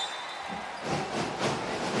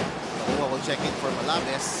 Oh, we'll check in for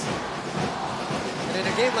Malaves. And in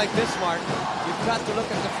a game like this, Mark, you've got to look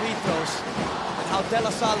at the free throws and how De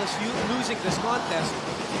La Salle is losing this contest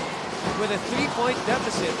with a 3-point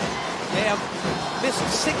deficit. They have missed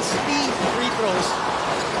 60 free throws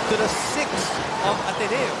to the 6 of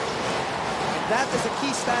Ateneo. And that is a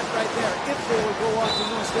key stat right there if they will go on to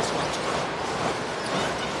lose this one.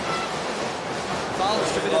 Foul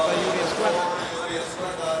is committed by Yuri Escueta.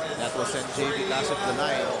 That will send JV Casio to the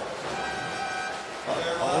line.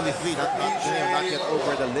 Only 3, not yet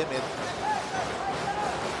over the limit.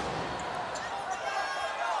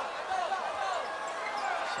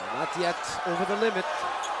 So not yet over the limit.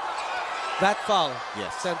 That foul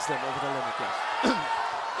sends them over the limit, yes.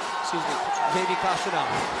 Excuse me, JV Casio now.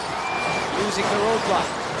 Using the roadblock.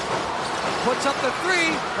 Puts up the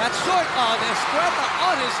 3, that's short on Escueta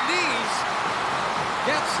on his knees.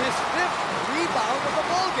 Gets his 5th rebound of the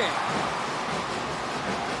ballgame.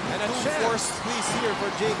 And a forced threes here for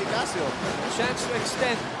JV Casio. A chance to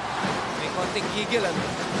extend. May konting gigilan.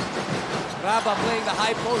 Raba playing the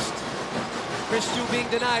high post. Chris Chu being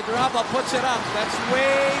denied. Raba puts it up. That's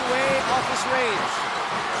way, way off his range.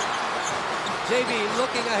 JV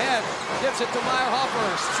looking ahead. Gives it to Meyerhofer.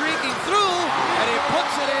 Streaking through. And he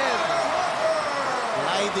puts it in.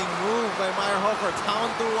 Gliding move by Meyerhofer. Down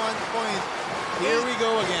to 1 point. Here we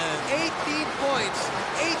go again. 18 points.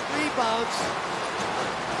 8 rebounds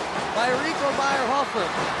by Rico Meyerhofer.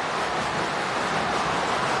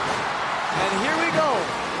 And here we go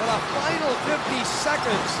for the final 50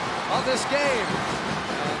 seconds of this game.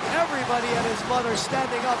 And everybody and his mother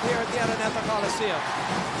standing up here at the Araneta Coliseum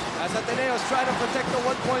as Ateneo is trying to protect the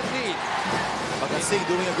 1-point lead. Magansing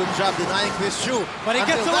doing a good job denying Chris Chu. But he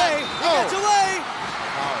gets away. He gets away.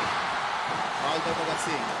 Foul by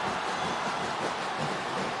Magansing.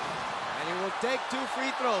 And he will take 2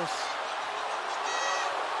 free throws.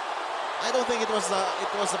 I don't think it was a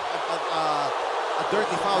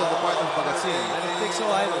dirty foul on the part of Magansing. I don't think so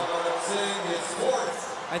either.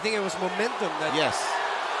 I think it was momentum that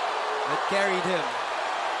carried him.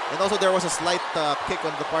 And also there was a slight kick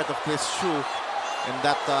on the part of Chris Chu, and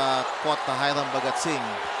that caught Hiram Bagatsing.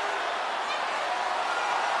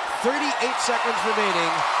 38 seconds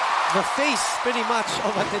remaining. the face, pretty much,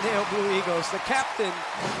 of Ateneo Blue Eagles, the captain.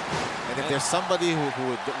 And if there's somebody who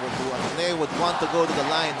Ateneo would want to go to the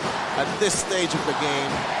line at this stage of the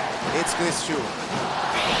game, it's Chris Chu.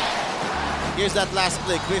 Here's that last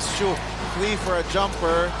play. Chris Chu, free for a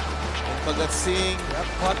jumper. And Pagatsing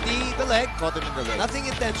caught the leg. Caught him in the leg. Nothing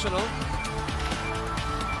intentional.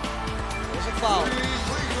 There's a foul. 3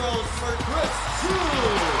 free throws for Chris Chu.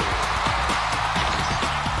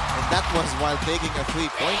 And that was while taking a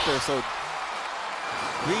three-pointer. So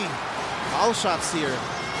 3 foul shots here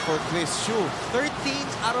for Chris Chu. 13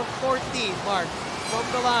 out of 14, Mark, from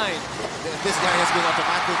the line. This guy has been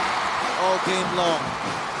automatic all game long.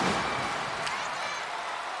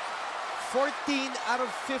 14 out of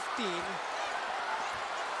 15.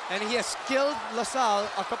 And he has killed LaSalle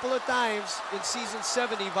a couple of times in season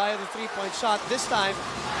 70 via the three-point shot. This time,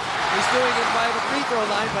 he's doing it via the free throw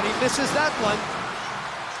line, but he misses that one.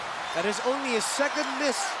 That is only his second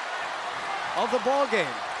miss of the ball game.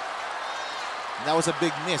 And that was a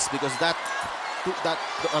big miss because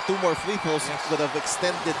two more free throws could have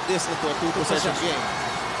extended this into a two-possession game.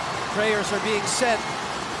 Prayers are being said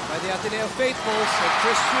by the Ateneo faithfuls, and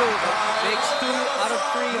Chris Chu makes 2 out of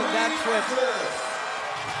 3 on that trip.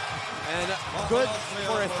 And good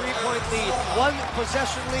for a three-point lead. 1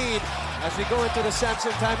 possession lead as we go into the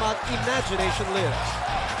Samson timeout. Imagination lives.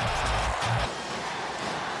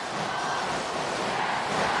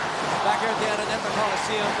 Back here at the Ateneo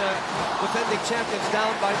Coliseum, the defending champions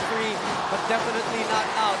down by 3, but definitely not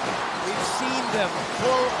out. We've seen them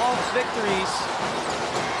pull off victories.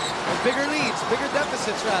 Bigger leads, bigger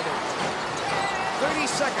deficits rather. 30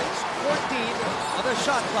 seconds, 14 on the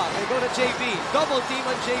shot clock. They go to JB, double team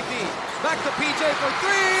on JB. Back to PJ for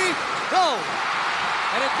 3, no!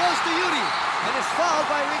 And it goes to Yuri, and it's fouled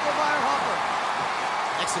by Rico Meyerhofer.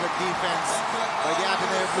 Excellent defense by the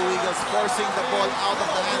Ateneo Blue Eagles, forcing the ball out of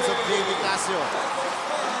the hands of JB Casio.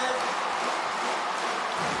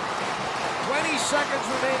 20 seconds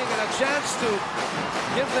remaining and a chance to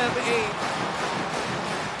give them a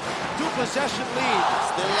 2-possession lead.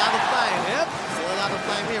 Still a lot of time. Yep. Still a lot of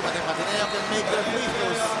time here, but if Ateneo can make their free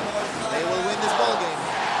throws, they will win this ball game.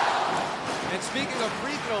 And speaking of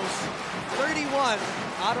free throws, 31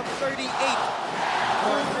 out of 38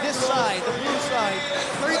 for this side, the blue side.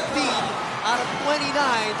 13 out of 29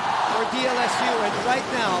 for DLSU. And right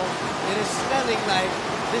now, it is smelling like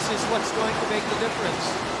this is what's going to make the difference.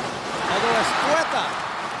 Although Escueta,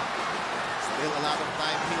 still a lot of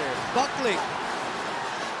time here. buckling.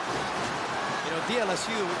 You know,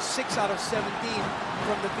 DLSU 6 out of 17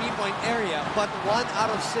 from the three-point area, but 1 out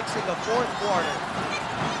of 6 in the fourth quarter.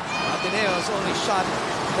 Ateneo has only shot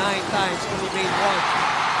 9 times, only made 1.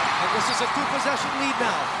 And this is a 2-possession lead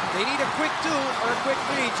now. They need a quick 2 or a quick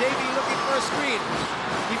 3. JB looking for a screen.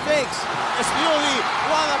 He fakes. Yuri,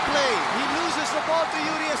 what a play! He loses the ball to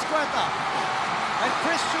Yuri Escueta. And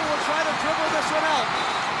Chris Chu will try to dribble this one out.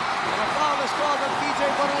 And a foul is called on PJ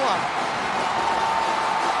Barua.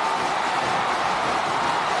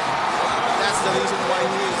 That's the reason why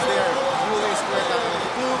he is there. Yuri Escueta on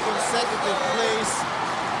 2 consecutive plays.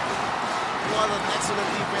 What an excellent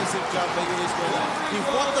defensive job by Yuri Escueta. He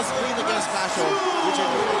fought the screen against Casio, which I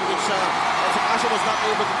really good shot. And Casio was not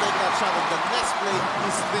able to take that shot. And the next play, he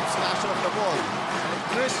strips Casio of the ball. And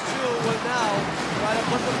Chris Chu will now try to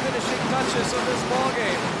put the finishing touches on this ball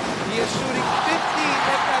game. He is shooting 15,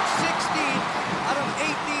 and that's 16 out of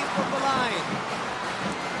 18 from the line.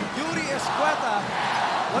 Yuri Escueta,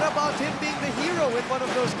 what about him being the hero in one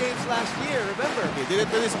of those games last year? Remember? He did it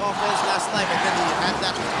with his offense last time, and then he had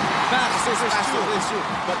that pass to Chris Chu.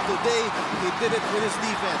 But today, he did it with his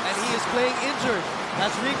defense. And he is playing injured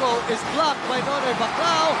as Rico is blocked by Nonoy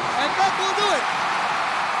Baclao, and that will do it.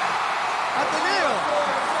 Ateneo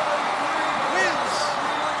wins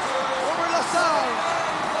over LaSalle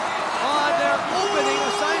on their opening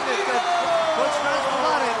assignment. Coach Franz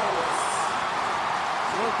Malarin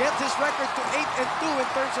will get his record to 8-2 in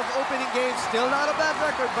terms of opening games. Still not a bad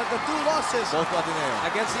record, but the 2 losses both Ateneo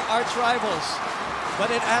against the arch rivals. But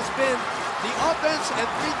it has been the offense and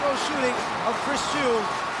free throw shooting of Chris Chu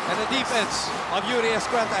and the defense of Yuri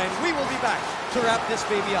Escueta. And we will be back to wrap this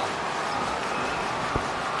baby up.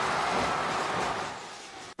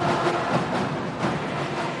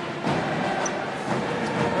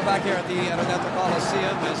 We're back here at the Ateneo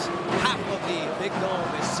Coliseum as half of the Big Dome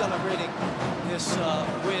is celebrating this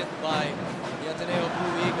win by the Ateneo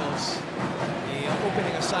Blue Eagles. The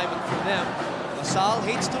opening assignment for them. LaSalle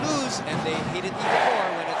hates to lose, and they hate it even more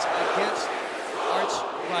when it's against arch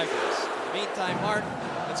rivals. Meantime, Mark,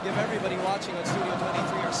 let's give everybody watching on Studio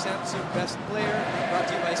 23 our Samsung Best Player, brought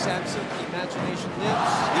to you by Samsung. Imagination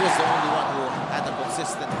lives. He was the only one who had a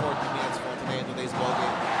consistent 40 minutes for today in today's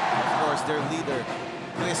ballgame. Of course, their leader,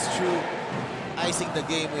 Chris Chu, icing the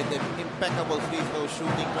game with an impeccable free throw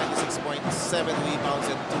shooting, 26 points, 7 rebounds,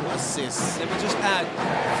 and 2 assists. Let me just add,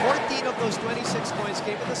 14 of those 26 points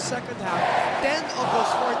came in the second half, 10 of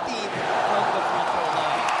those 14 from the free throw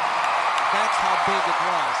line. That's how big it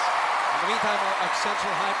was. In the meantime, our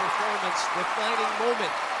Accenture high performance defining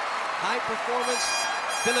moment. High performance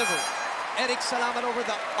delivered. Eric Salamat over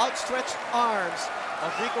the outstretched arms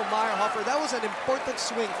of Rico Meyerhofer. That was an important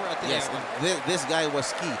swing for Ateneo. Yes, this guy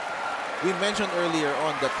was key. We mentioned earlier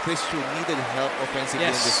on that Chris Chu needed help offensively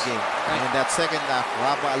in this game. And in that second half,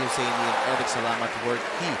 Raba Al-Husseini and Eric Salamat were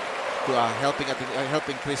key to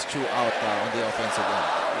helping Chris Chu out on the offensive end.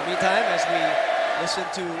 In the meantime, as we listen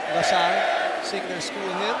to Salle sing their school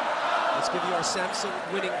hymn, let's give you our Samsung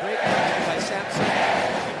winning break by Samsung.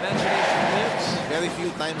 Imagination lives. Very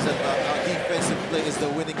few times that our defensive play is the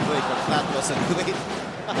winning break, but that was a great.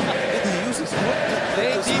 Did he use his foot to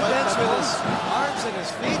play defense with his arms and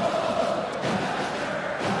his feet?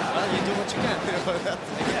 Well, you do what you can.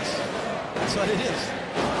 I guess that's what it is.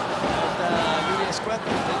 And Julius Cueto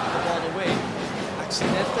taking the ball away.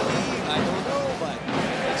 Accidentally, I don't know, but he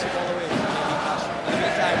takes the ball away from Maybe Cash. In the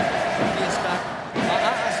meantime, he is back.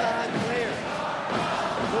 Maaasahan player.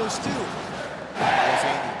 Goes to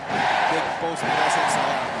Al-Husseini. Big post presence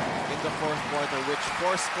in the fourth quarter, which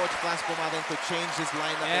forced Coach Franz Pumaden to change his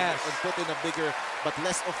lineup and put in a bigger but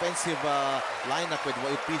less offensive lineup with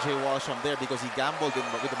PJ Walsham there, because he gambled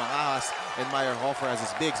with Maahas and Meyerhofer as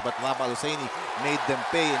his bigs, but Raba Al-Husseini made them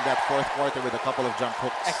pay in that fourth quarter with a couple of jump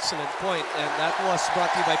hooks. Excellent point, and that was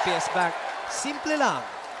brought to you by PS Bank. Simple lang.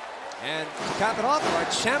 And to cap it off, our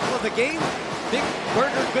champ of the game, big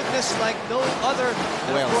burger goodness like no other.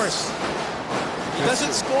 And of course, he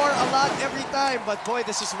doesn't score a lot every time, but boy,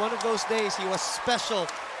 this is one of those days. He was special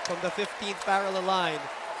from the 15th parallel line.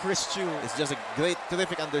 Chris Chu. It's just a great,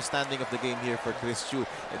 terrific understanding of the game here for Chris Chu,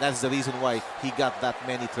 and that's the reason why he got that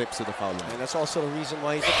many trips to the foul line. And that's also the reason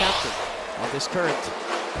why he's the captain of this current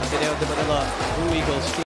Ateneo de Manila Blue Eagles team.